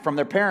command from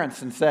their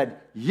parents and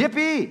said,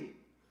 yippee,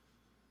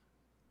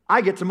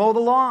 I get to mow the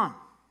lawn?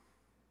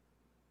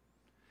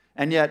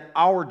 And yet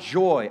our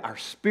joy, our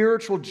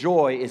spiritual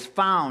joy, is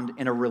found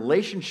in a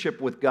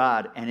relationship with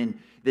God and in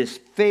this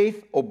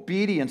faith,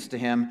 obedience to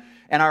him.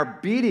 And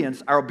our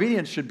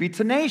obedience should be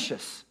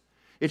tenacious.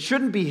 It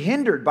shouldn't be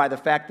hindered by the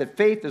fact that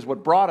faith is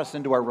what brought us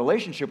into our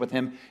relationship with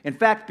him. In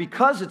fact,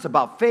 because it's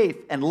about faith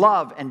and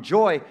love and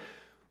joy,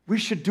 we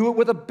should do it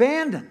with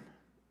abandon.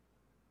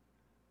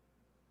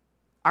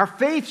 Our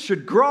faith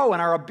should grow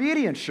and our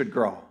obedience should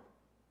grow.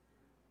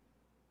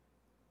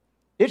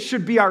 It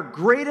should be our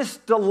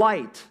greatest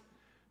delight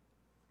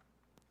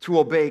to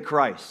obey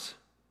Christ,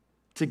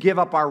 to give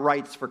up our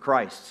rights for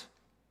Christ,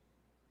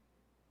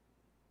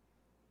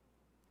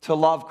 to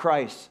love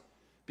Christ.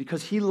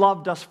 Because he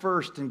loved us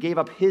first and gave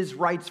up his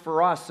rights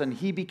for us, and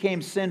he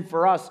became sin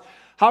for us.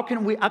 How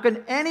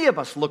can any of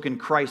us look in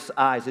Christ's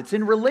eyes? It's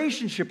in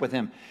relationship with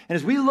him. And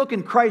as we look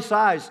in Christ's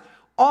eyes,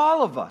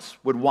 all of us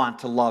would want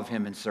to love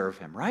him and serve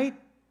him, right?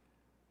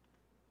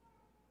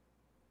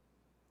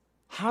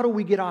 How do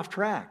we get off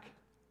track?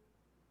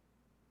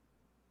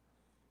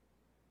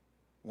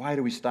 Why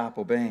do we stop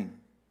obeying?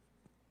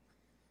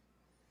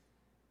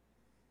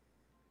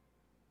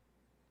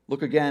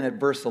 Look again at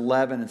verse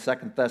 11 in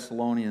 2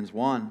 Thessalonians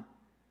 1.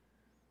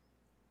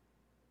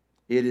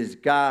 It is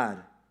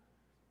God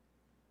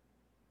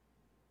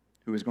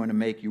who is going to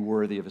make you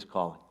worthy of his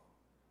calling.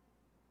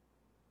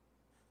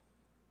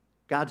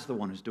 God's the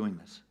one who's doing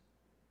this.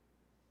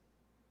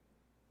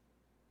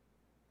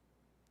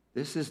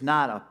 This is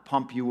not a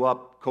pump you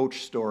up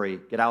coach story.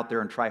 Get out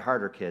there and try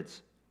harder,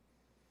 kids.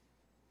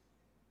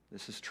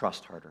 This is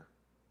trust harder.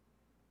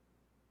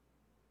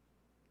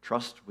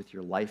 Trust with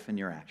your life and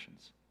your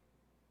actions.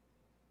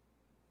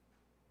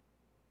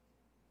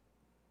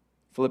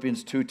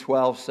 Philippians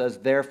 2:12 says,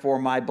 therefore,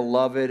 my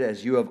beloved,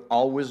 as you have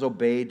always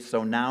obeyed,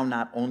 so now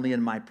not only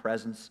in my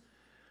presence,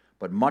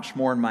 but much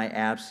more in my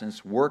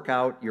absence, work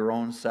out your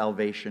own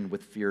salvation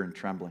with fear and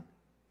trembling.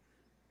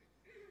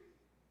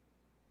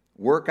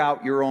 Work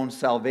out your own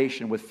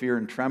salvation with fear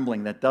and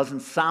trembling. That doesn't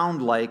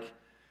sound like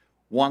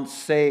once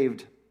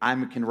saved, I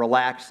can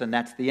relax and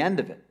that's the end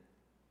of it.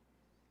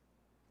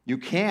 You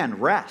can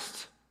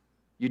rest.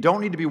 You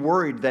don't need to be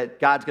worried that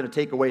God's going to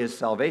take away his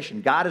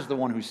salvation. God is the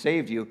one who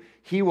saved you.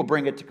 He will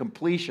bring it to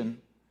completion.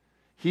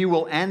 He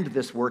will end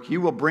this work. He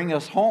will bring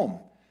us home.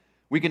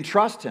 We can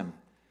trust him.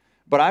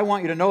 But I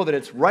want you to know that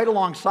it's right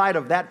alongside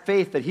of that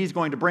faith that he's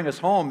going to bring us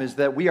home is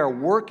that we are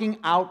working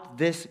out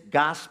this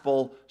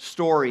gospel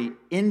story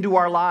into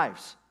our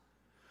lives.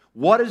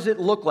 What does it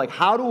look like?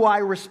 How do I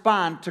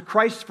respond to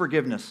Christ's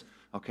forgiveness?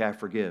 Okay, I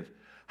forgive.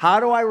 How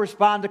do I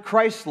respond to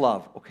Christ's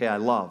love? Okay, I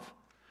love.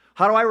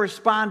 How do I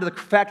respond to the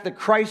fact that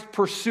Christ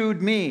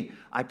pursued me?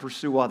 I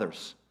pursue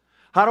others.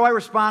 How do I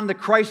respond that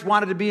Christ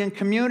wanted to be in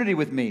community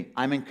with me?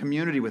 I'm in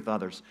community with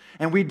others.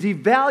 And we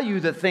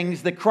devalue the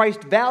things that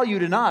Christ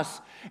valued in us,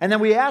 and then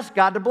we ask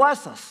God to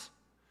bless us.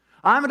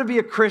 I'm going to be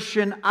a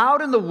Christian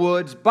out in the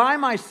woods by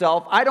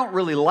myself. I don't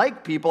really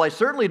like people. I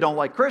certainly don't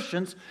like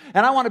Christians,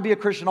 and I want to be a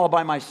Christian all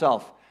by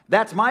myself.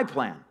 That's my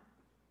plan.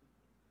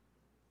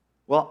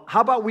 Well,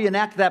 how about we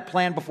enact that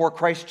plan before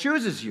Christ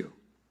chooses you?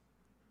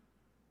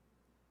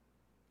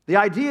 The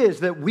idea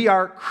is that we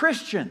are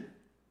Christian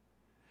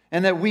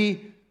and that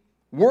we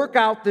work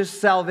out this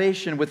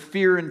salvation with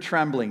fear and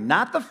trembling.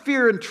 Not the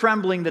fear and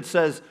trembling that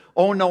says,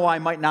 oh no, I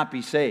might not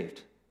be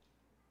saved.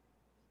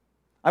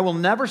 I will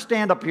never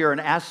stand up here and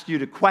ask you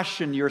to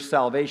question your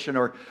salvation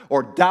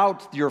or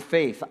doubt your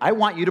faith. I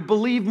want you to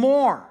believe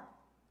more.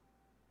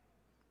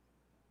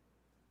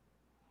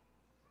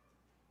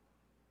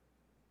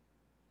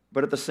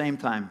 But at the same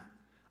time,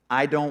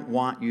 I don't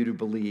want you to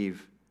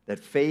believe that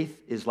faith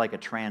is like a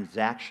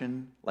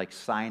transaction, like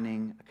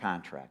signing a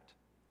contract.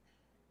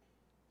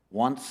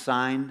 Once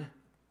signed,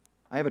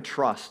 I have a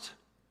trust.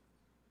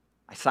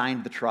 I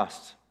signed the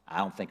trust. I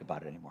don't think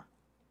about it anymore.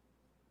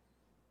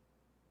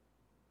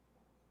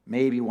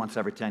 Maybe once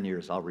every 10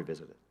 years I'll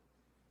revisit it.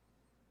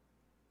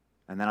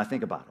 And then I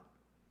think about it.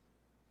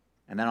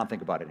 And then I don't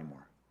think about it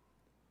anymore.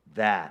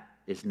 That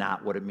is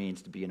not what it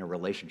means to be in a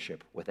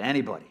relationship with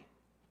anybody,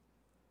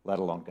 let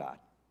alone God.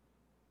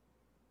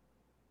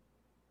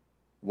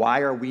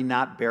 Why are we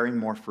not bearing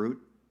more fruit?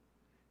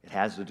 It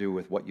has to do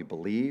with what you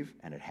believe,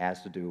 and it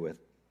has to do with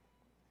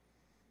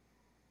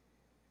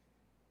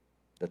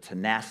the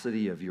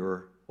tenacity of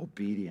your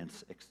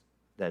obedience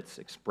that's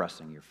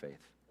expressing your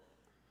faith.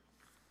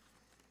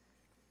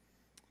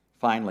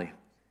 Finally,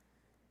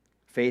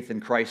 faith in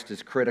Christ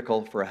is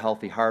critical for a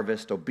healthy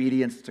harvest.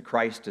 Obedience to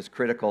Christ is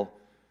critical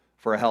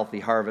for a healthy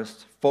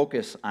harvest.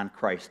 Focus on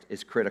Christ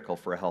is critical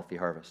for a healthy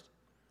harvest.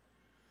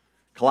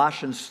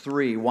 Colossians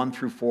 3, 1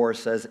 through 4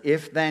 says,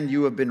 "If then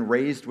you have been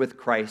raised with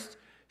Christ,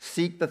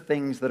 seek the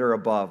things that are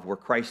above, where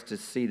Christ is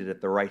seated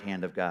at the right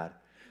hand of God.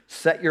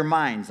 Set your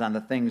minds on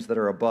the things that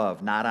are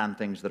above, not on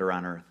things that are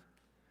on earth.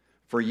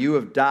 For you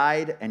have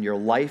died, and your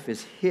life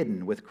is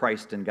hidden with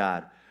Christ in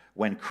God.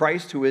 When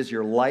Christ, who is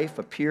your life,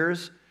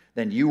 appears,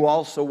 then you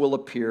also will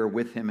appear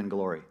with him in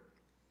glory."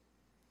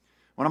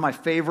 One of my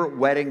favorite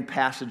wedding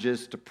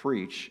passages to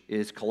preach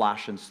is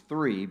Colossians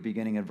 3,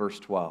 beginning in verse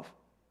 12.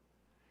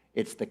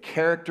 It's the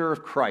character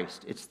of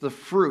Christ. It's the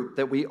fruit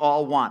that we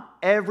all want.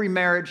 Every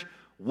marriage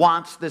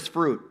wants this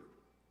fruit.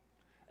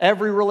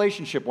 Every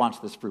relationship wants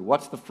this fruit.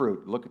 What's the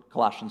fruit? Look at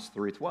Colossians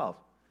 3:12.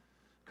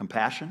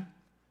 Compassion,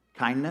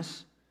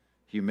 kindness,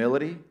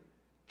 humility,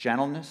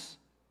 gentleness,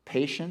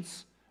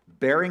 patience,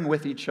 bearing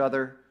with each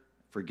other,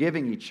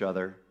 forgiving each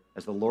other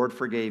as the Lord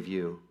forgave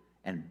you,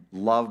 and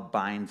love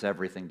binds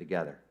everything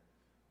together.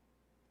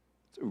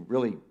 It's a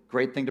really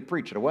great thing to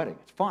preach at a wedding.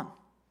 It's fun.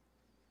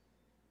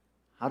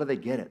 How do they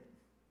get it?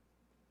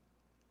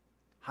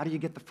 How do you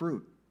get the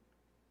fruit?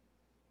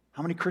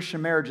 How many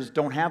Christian marriages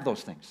don't have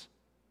those things?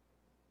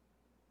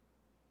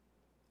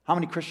 How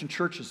many Christian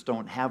churches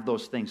don't have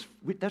those things?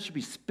 That should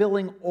be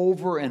spilling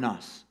over in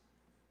us.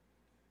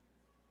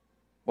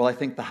 Well, I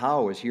think the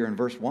how is here in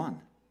verse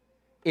 1.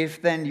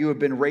 "If then you have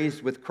been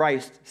raised with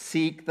Christ,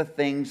 seek the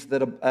things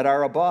that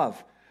are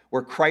above,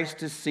 where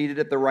Christ is seated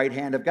at the right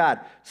hand of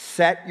God.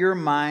 Set your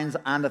minds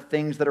on the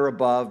things that are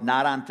above,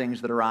 not on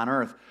things that are on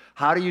earth."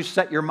 How do you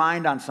set your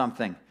mind on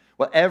something?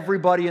 Well,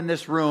 everybody in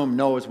this room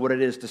knows what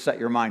it is to set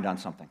your mind on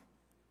something.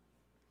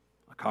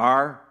 A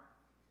car,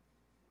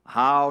 a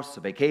house,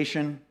 a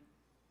vacation.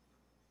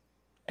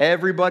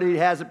 Everybody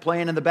has it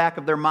playing in the back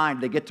of their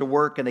mind. They get to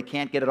work and they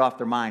can't get it off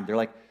their mind. They're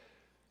like,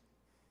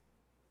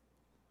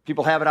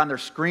 people have it on their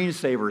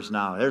screensavers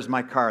now. There's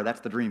my car. That's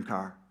the dream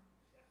car.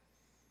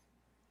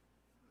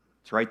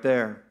 It's right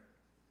there.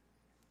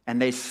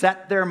 And they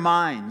set their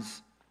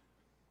minds.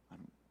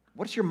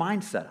 What's your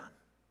mind set on?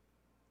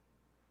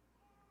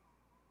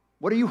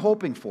 What are you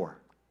hoping for?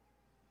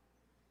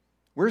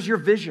 Where's your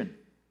vision?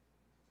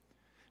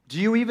 Do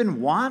you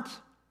even want?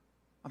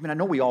 I mean, I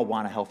know we all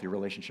want a healthy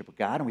relationship with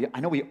God, and I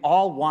know we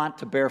all want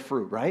to bear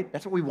fruit, right?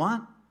 That's what we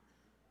want.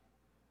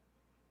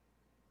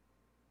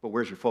 But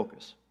where's your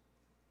focus?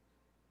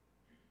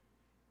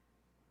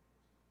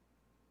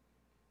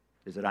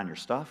 Is it on your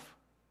stuff?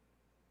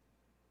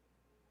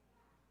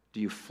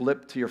 Do you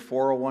flip to your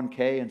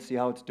 401k and see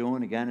how it's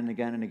doing again and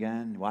again and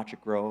again? Watch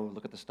it grow,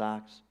 look at the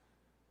stocks.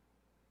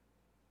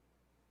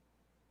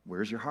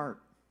 Where's your heart?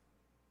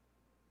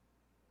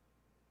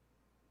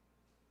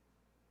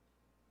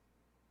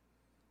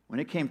 When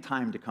it came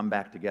time to come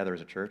back together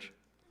as a church,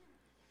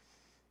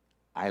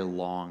 I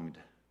longed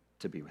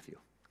to be with you.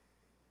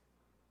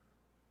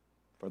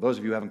 For those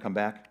of you who haven't come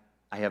back,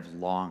 I have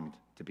longed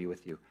to be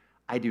with you.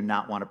 I do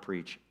not want to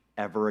preach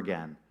ever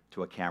again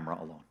to a camera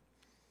alone.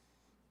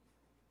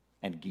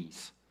 And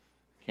geese.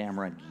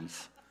 Camera and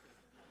geese.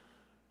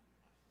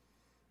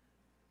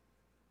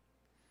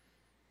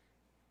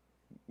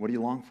 What do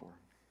you long for?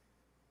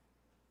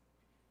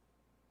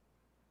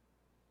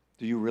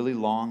 Do you really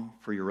long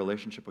for your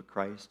relationship with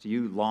Christ? Do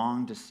you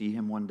long to see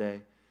him one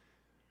day?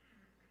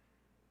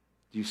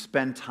 Do you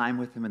spend time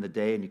with him in the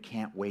day and you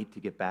can't wait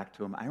to get back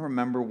to him? I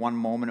remember one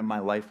moment in my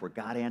life where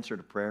God answered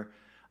a prayer.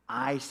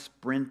 I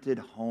sprinted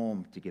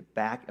home to get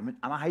back. I'm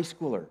a high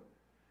schooler.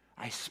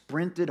 I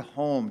sprinted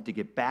home to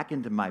get back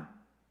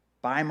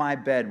by my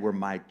bed where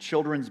my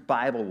children's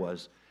Bible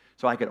was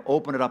so I could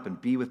open it up and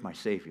be with my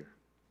Savior.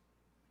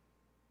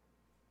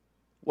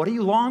 What do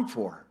you long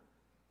for?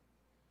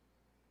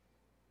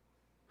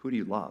 Who do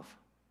you love?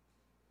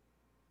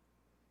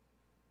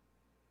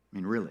 I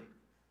mean, really.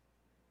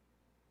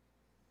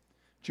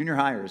 Junior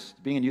hires,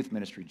 being in youth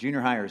ministry,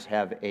 junior hires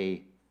have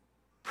a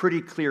pretty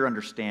clear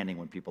understanding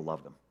when people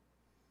love them.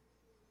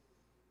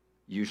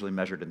 Usually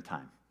measured in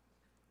time.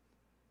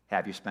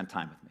 Have you spent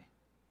time with me?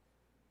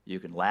 You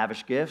can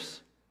lavish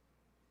gifts.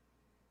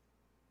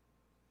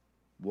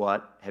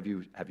 What have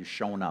you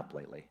shown up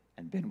lately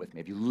and been with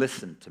me? Have you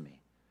listened to me?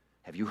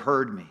 Have you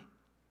heard me?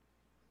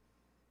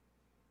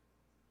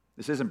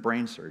 This isn't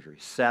brain surgery.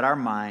 Set our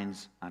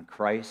minds on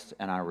Christ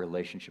and our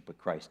relationship with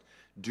Christ.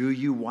 Do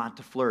you want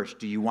to flourish?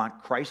 Do you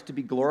want Christ to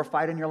be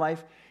glorified in your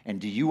life? And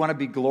do you want to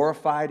be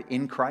glorified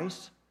in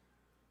Christ?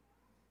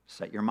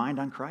 Set your mind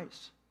on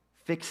Christ.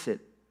 Fix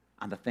it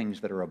on the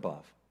things that are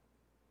above.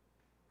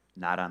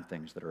 not on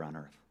things that are on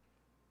earth.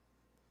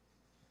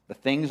 The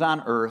things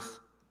on earth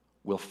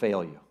will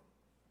fail you.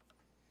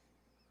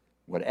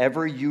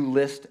 Whatever you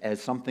list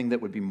as something that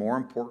would be more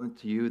important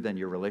to you than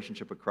your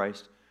relationship with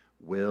Christ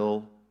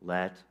will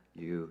let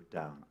you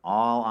down.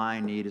 All I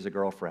need is a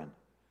girlfriend.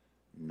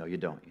 No, you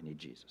don't. You need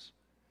Jesus.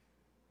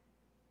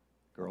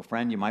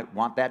 Girlfriend, you might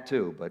want that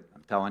too, but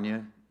I'm telling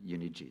you, you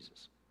need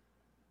Jesus.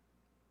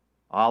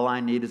 All I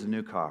need is a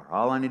new car.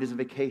 All I need is a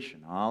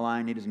vacation. All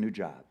I need is a new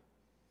job.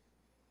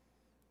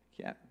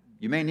 Yeah,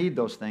 you may need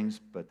those things,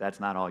 but that's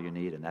not all you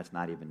need, and that's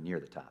not even near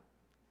the top.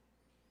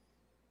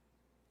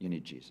 You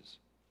need Jesus.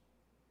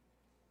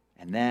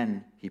 And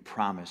then he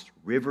promised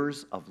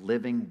rivers of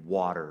living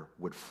water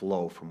would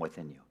flow from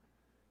within you.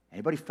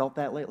 Anybody felt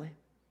that lately?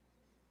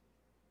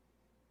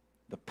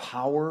 The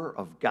power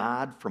of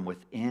God from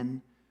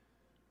within,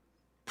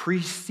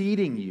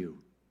 preceding you,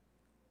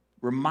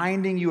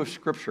 reminding you of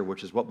Scripture,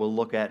 which is what we'll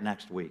look at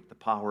next week, the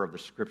power of the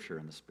Scripture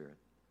and the Spirit.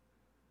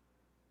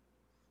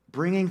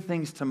 Bringing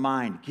things to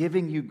mind,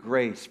 giving you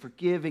grace,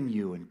 forgiving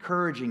you,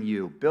 encouraging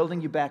you,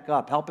 building you back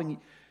up, helping you.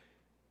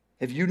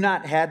 Have you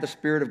not had the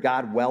Spirit of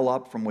God well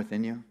up from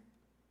within you?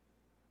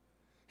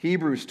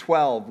 Hebrews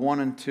 12, 1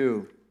 and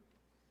 2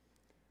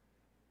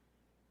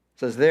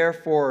 says,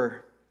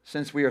 therefore,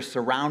 since we are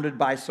surrounded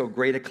by so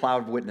great a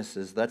cloud of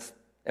witnesses, that's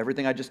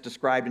everything I just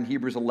described in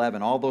Hebrews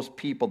 11, all those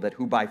people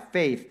who by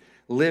faith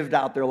lived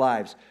out their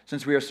lives.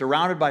 Since we are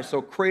surrounded by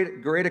so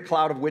great a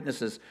cloud of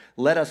witnesses,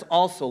 let us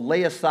also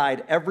lay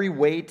aside every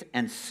weight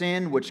and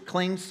sin which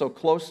clings so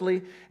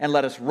closely, and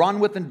let us run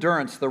with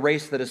endurance the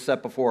race that is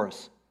set before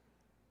us.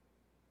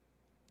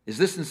 Is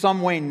this in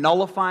some way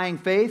nullifying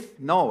faith?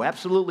 No,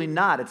 absolutely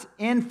not. It's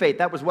in faith.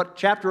 That was what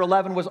chapter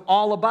 11 was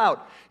all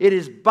about. It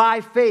is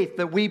by faith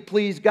that we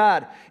please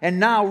God. And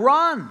now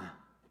run.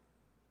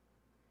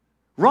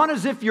 Run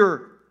as if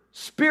your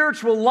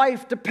spiritual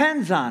life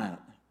depends on it.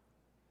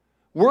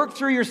 Work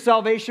through your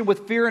salvation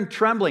with fear and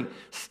trembling.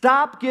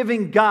 Stop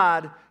giving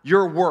God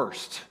your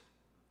worst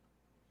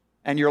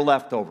and your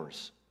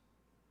leftovers.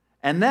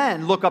 And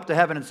then look up to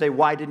heaven and say,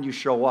 why didn't you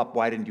show up?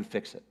 Why didn't you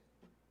fix it?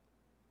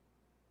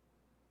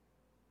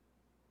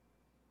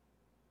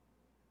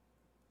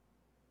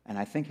 And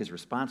I think his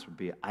response would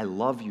be, I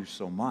love you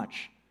so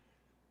much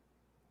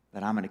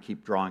that I'm going to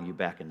keep drawing you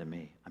back into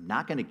me. I'm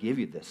not going to give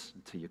you this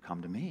until you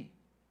come to me.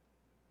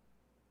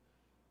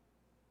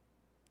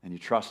 And you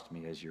trust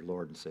me as your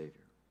Lord and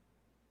Savior.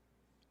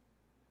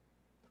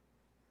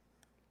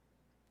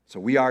 So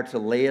we are to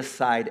lay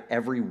aside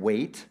every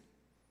weight.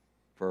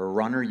 For a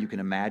runner, you can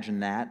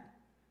imagine that.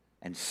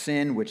 And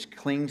sin which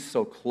clings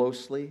so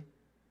closely,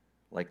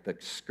 like the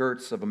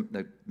skirts of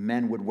the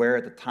men would wear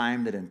at the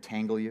time that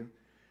entangle you.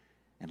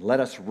 And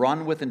let us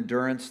run with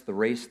endurance the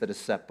race that is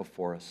set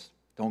before us.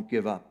 Don't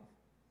give up.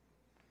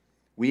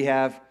 We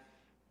have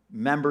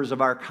members of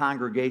our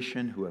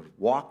congregation who have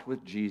walked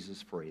with Jesus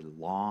for a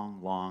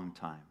long, long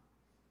time.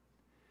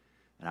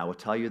 And I will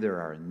tell you, there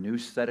are a new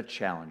set of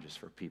challenges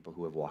for people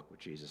who have walked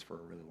with Jesus for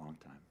a really long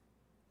time.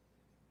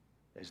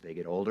 As they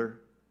get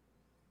older,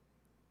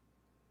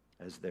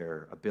 as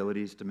their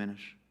abilities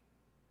diminish.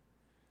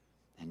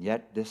 And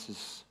yet, this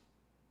is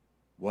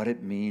what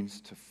it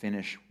means to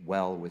finish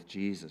well with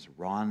Jesus.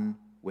 Run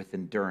with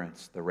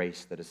endurance the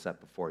race that is set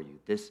before you.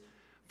 This,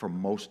 for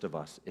most of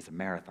us, is a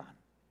marathon.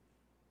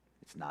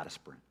 It's not a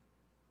sprint.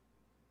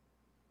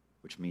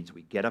 Which means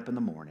we get up in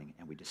the morning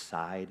and we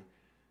decide,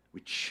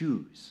 we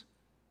choose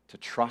to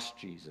trust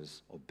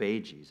Jesus, obey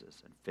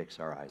Jesus, and fix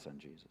our eyes on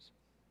Jesus.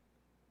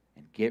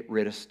 And get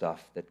rid of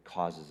stuff that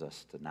causes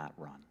us to not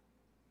run.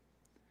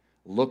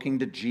 Looking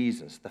to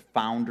Jesus, the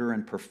founder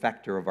and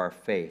perfecter of our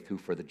faith, who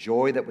for the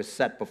joy that was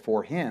set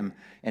before him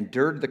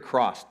endured the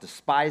cross,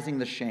 despising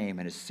the shame,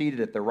 and is seated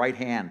at the right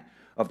hand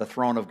of the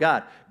throne of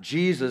God.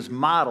 Jesus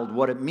modeled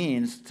what it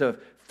means to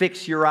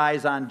fix your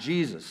eyes on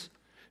Jesus.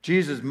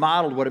 Jesus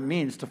modeled what it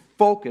means to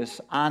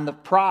focus on the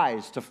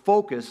prize, to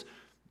focus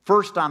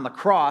first on the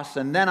cross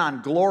and then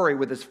on glory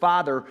with his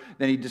Father.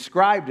 Then he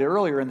described it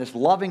earlier in this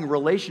loving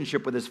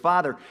relationship with his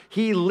Father.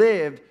 He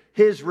lived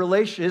his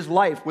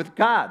life with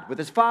God, with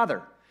his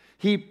Father.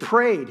 He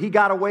prayed. He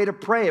got a way to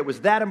pray. It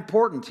was that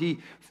important. He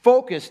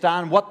focused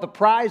on what the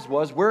prize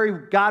was, where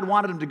God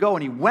wanted him to go,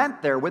 and he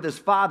went there with his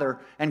Father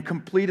and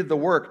completed the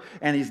work.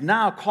 And he's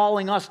now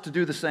calling us to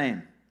do the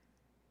same.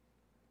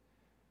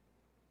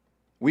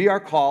 We are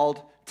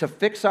called to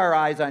fix our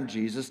eyes on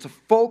Jesus, to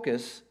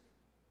focus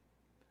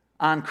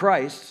on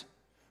Christ,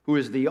 who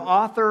is the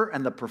author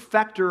and the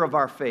perfecter of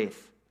our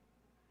faith.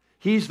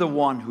 He's the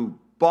one who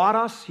bought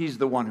us. He's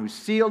the one who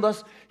sealed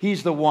us.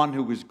 He's the one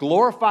who is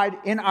glorified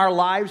in our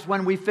lives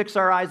when we fix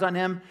our eyes on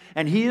him.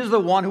 And he is the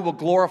one who will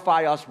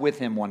glorify us with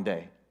him one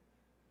day.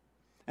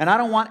 And I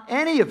don't want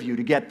any of you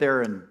to get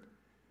there and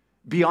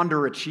be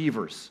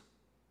underachievers,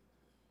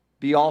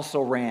 be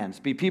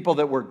also-rans, be people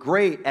that were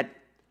great at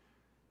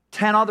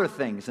 10 other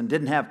things and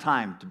didn't have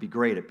time to be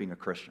great at being a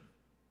Christian.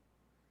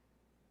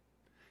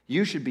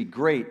 You should be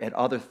great at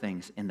other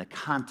things in the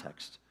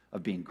context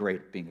of being great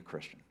at being a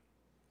Christian.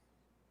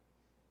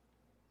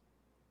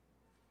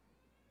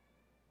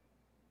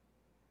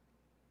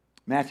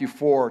 Matthew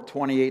 4,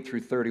 28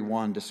 through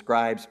 31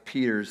 describes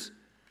Peter's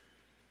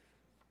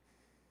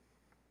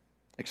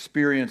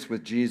experience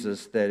with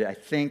Jesus that I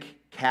think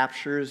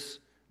captures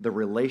the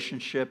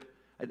relationship.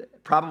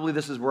 Probably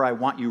this is where I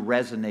want you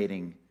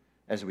resonating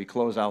as we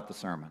close out the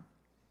sermon.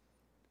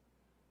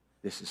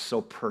 This is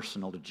so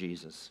personal to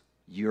Jesus.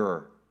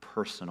 You're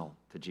personal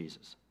to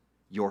Jesus.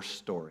 Your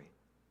story.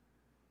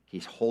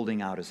 He's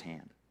holding out his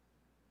hand.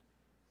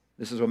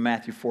 This is what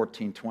Matthew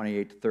 14,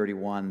 28 to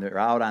 31. They're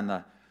out on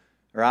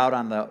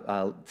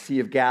the Sea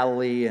of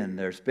Galilee, and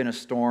there's been a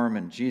storm,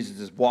 and Jesus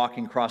is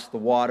walking across the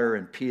water,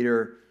 and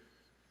Peter,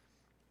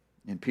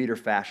 in Peter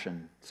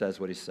fashion, says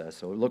what he says.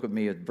 So look at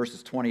me at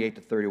verses 28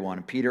 to 31.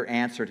 And Peter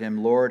answered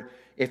him, Lord,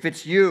 if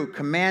it's you,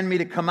 command me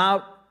to come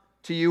out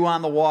to you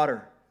on the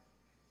water.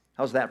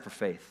 How's that for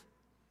faith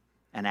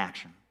and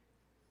action?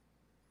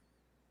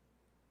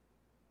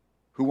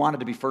 Who wanted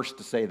to be first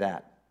to say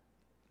that?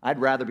 I'd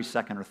rather be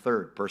second or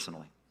third,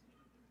 personally.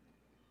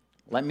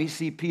 Let me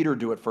see Peter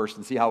do it first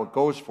and see how it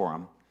goes for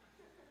him.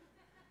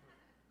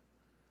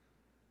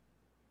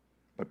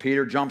 But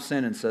Peter jumps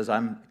in and says,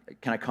 can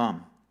I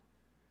come?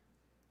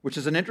 Which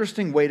is an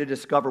interesting way to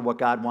discover what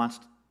God wants.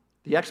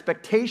 The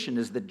expectation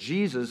is that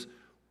Jesus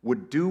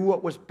would do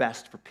what was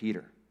best for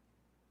Peter.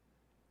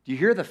 Do you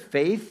hear the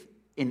faith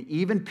in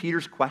even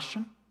Peter's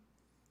question?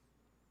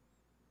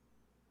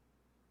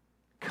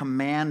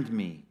 Command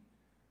me.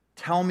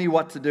 Tell me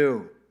what to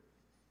do.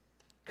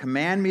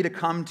 Command me to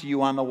come to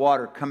you on the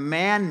water.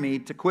 Command me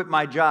to quit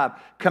my job.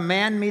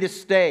 Command me to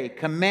stay.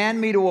 Command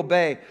me to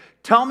obey.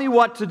 Tell me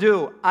what to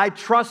do. I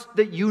trust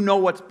that you know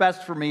what's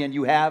best for me and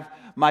you have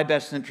my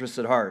best interests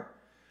at heart.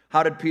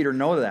 How did Peter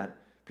know that?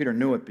 Peter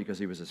knew it because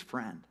he was his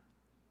friend.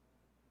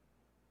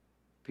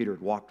 Peter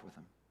had walked with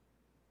him.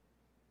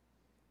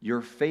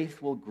 Your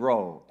faith will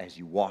grow as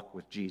you walk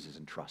with Jesus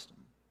and trust him.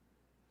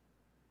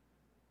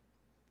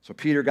 So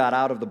Peter got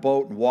out of the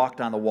boat and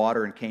walked on the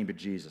water and came to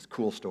Jesus.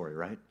 Cool story,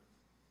 right?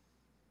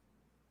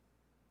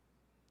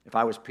 If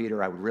I was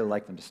Peter, I would really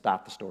like them to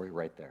stop the story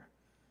right there.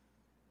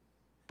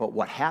 But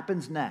what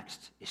happens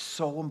next is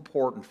so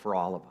important for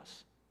all of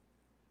us.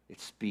 It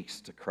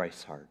speaks to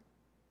Christ's heart.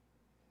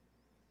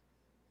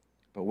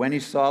 But when he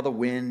saw the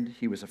wind,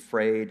 he was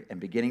afraid, and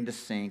beginning to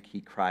sink,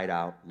 he cried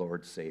out,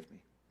 Lord, save me.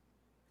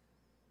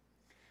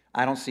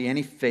 I don't see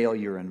any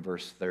failure in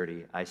verse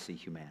 30. I see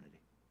humanity.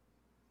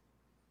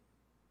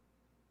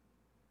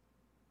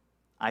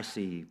 I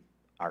see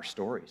our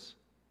stories.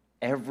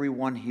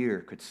 Everyone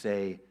here could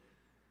say,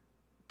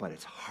 but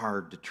it's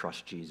hard to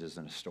trust Jesus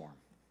in a storm.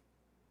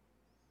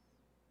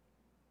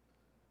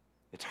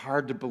 It's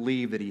hard to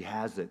believe that he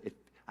has it.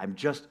 I'm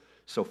just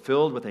so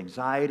filled with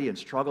anxiety and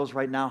struggles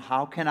right now.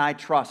 How can I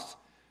trust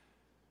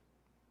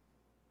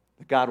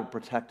that God will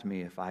protect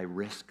me if I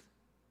risk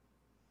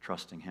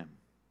trusting him?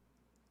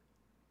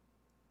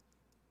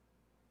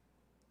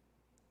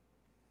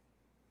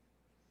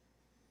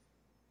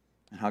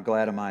 And how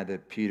glad am I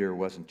that Peter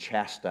wasn't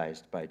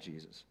chastised by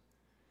Jesus.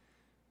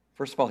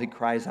 First of all, he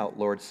cries out,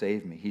 Lord,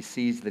 save me. He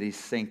sees that he's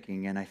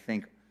sinking, and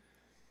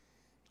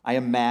I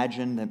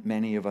imagine that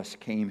many of us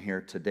came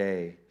here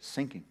today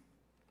sinking,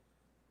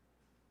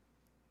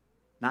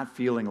 not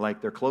feeling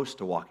like they're close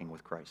to walking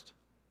with Christ.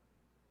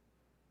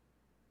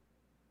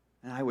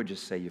 And I would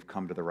just say you've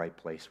come to the right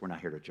place. We're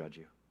not here to judge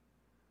you.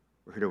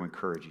 We're here to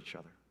encourage each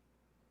other.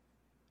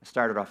 I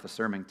started off the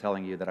sermon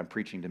telling you that I'm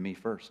preaching to me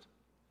first.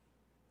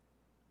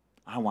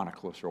 I want a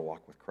closer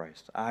walk with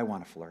Christ. I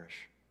want to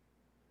flourish.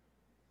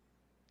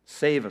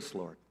 Save us,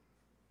 Lord.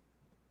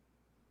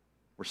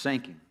 We're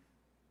sinking.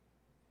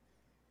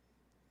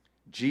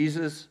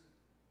 Jesus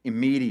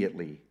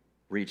immediately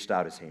reached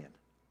out his hand.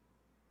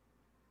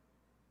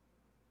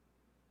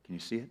 Can you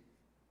see it?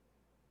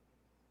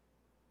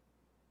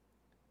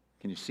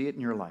 Can you see it in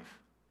your life?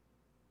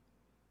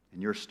 In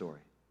your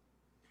story?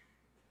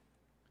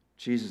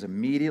 Jesus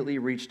immediately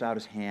reached out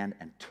his hand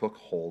and took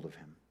hold of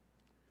him,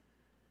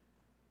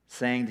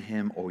 saying to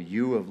him, O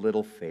you of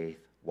little faith,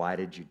 why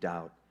did you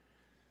doubt?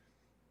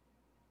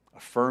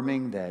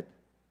 Affirming that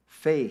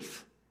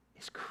faith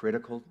is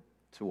critical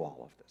to all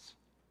of this.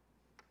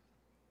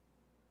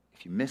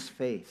 If you miss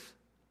faith,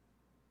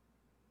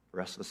 the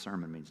rest of the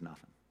sermon means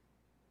nothing.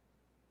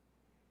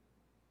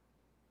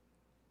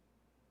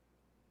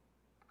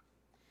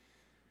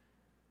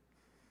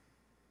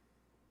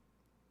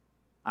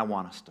 I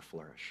want us to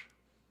flourish.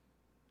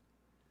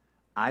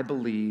 I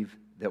believe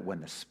that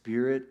when the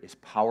Spirit is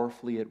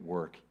powerfully at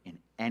work in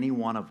any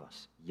one of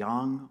us,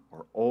 young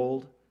or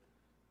old,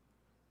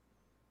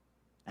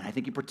 and I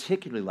think he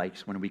particularly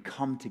likes when we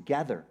come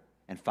together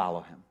and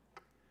follow him.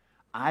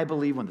 I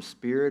believe when the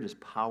Spirit is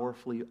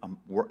powerfully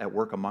at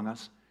work among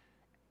us,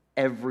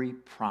 every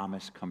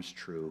promise comes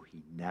true.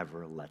 He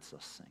never lets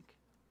us sink.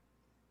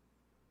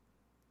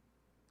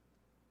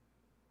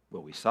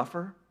 Will we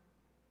suffer?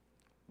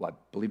 Well, I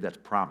believe that's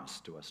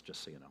promised to us,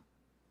 just so you know.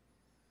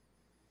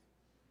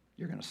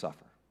 You're going to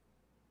suffer.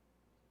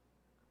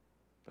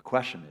 The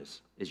question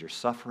is your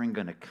suffering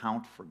going to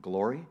count for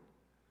glory,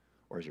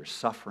 or is your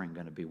suffering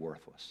going to be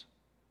worthless?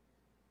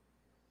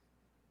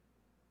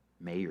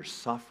 May your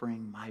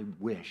suffering, my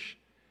wish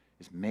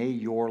is may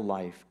your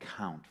life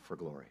count for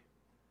glory.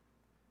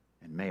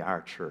 And may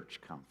our church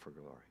count for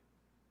glory.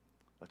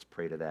 Let's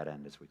pray to that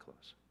end as we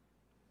close.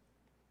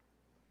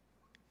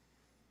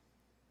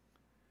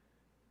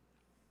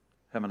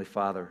 Heavenly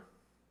Father,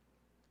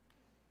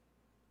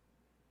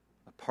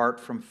 apart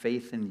from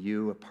faith in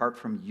you, apart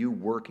from you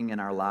working in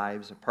our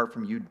lives, apart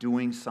from you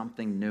doing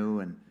something new,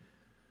 and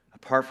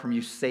apart from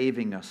you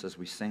saving us as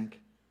we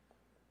sink,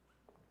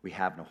 we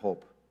have no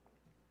hope.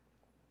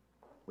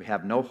 We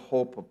have no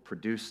hope of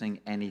producing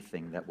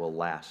anything that will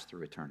last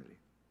through eternity,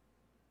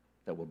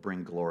 that will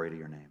bring glory to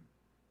your name.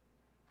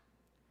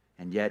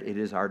 And yet it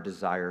is our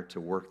desire to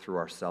work through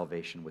our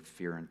salvation with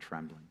fear and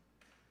trembling,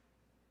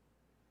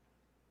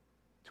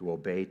 to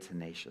obey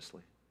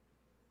tenaciously,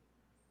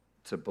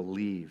 to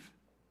believe,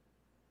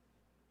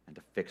 and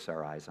to fix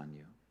our eyes on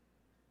you.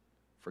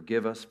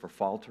 Forgive us for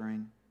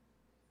faltering.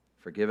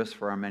 Forgive us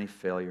for our many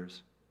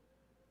failures.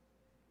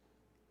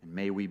 And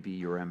may we be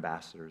your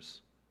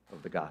ambassadors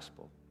of the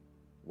gospel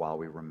while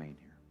we remain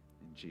here.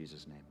 In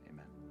Jesus' name,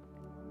 amen.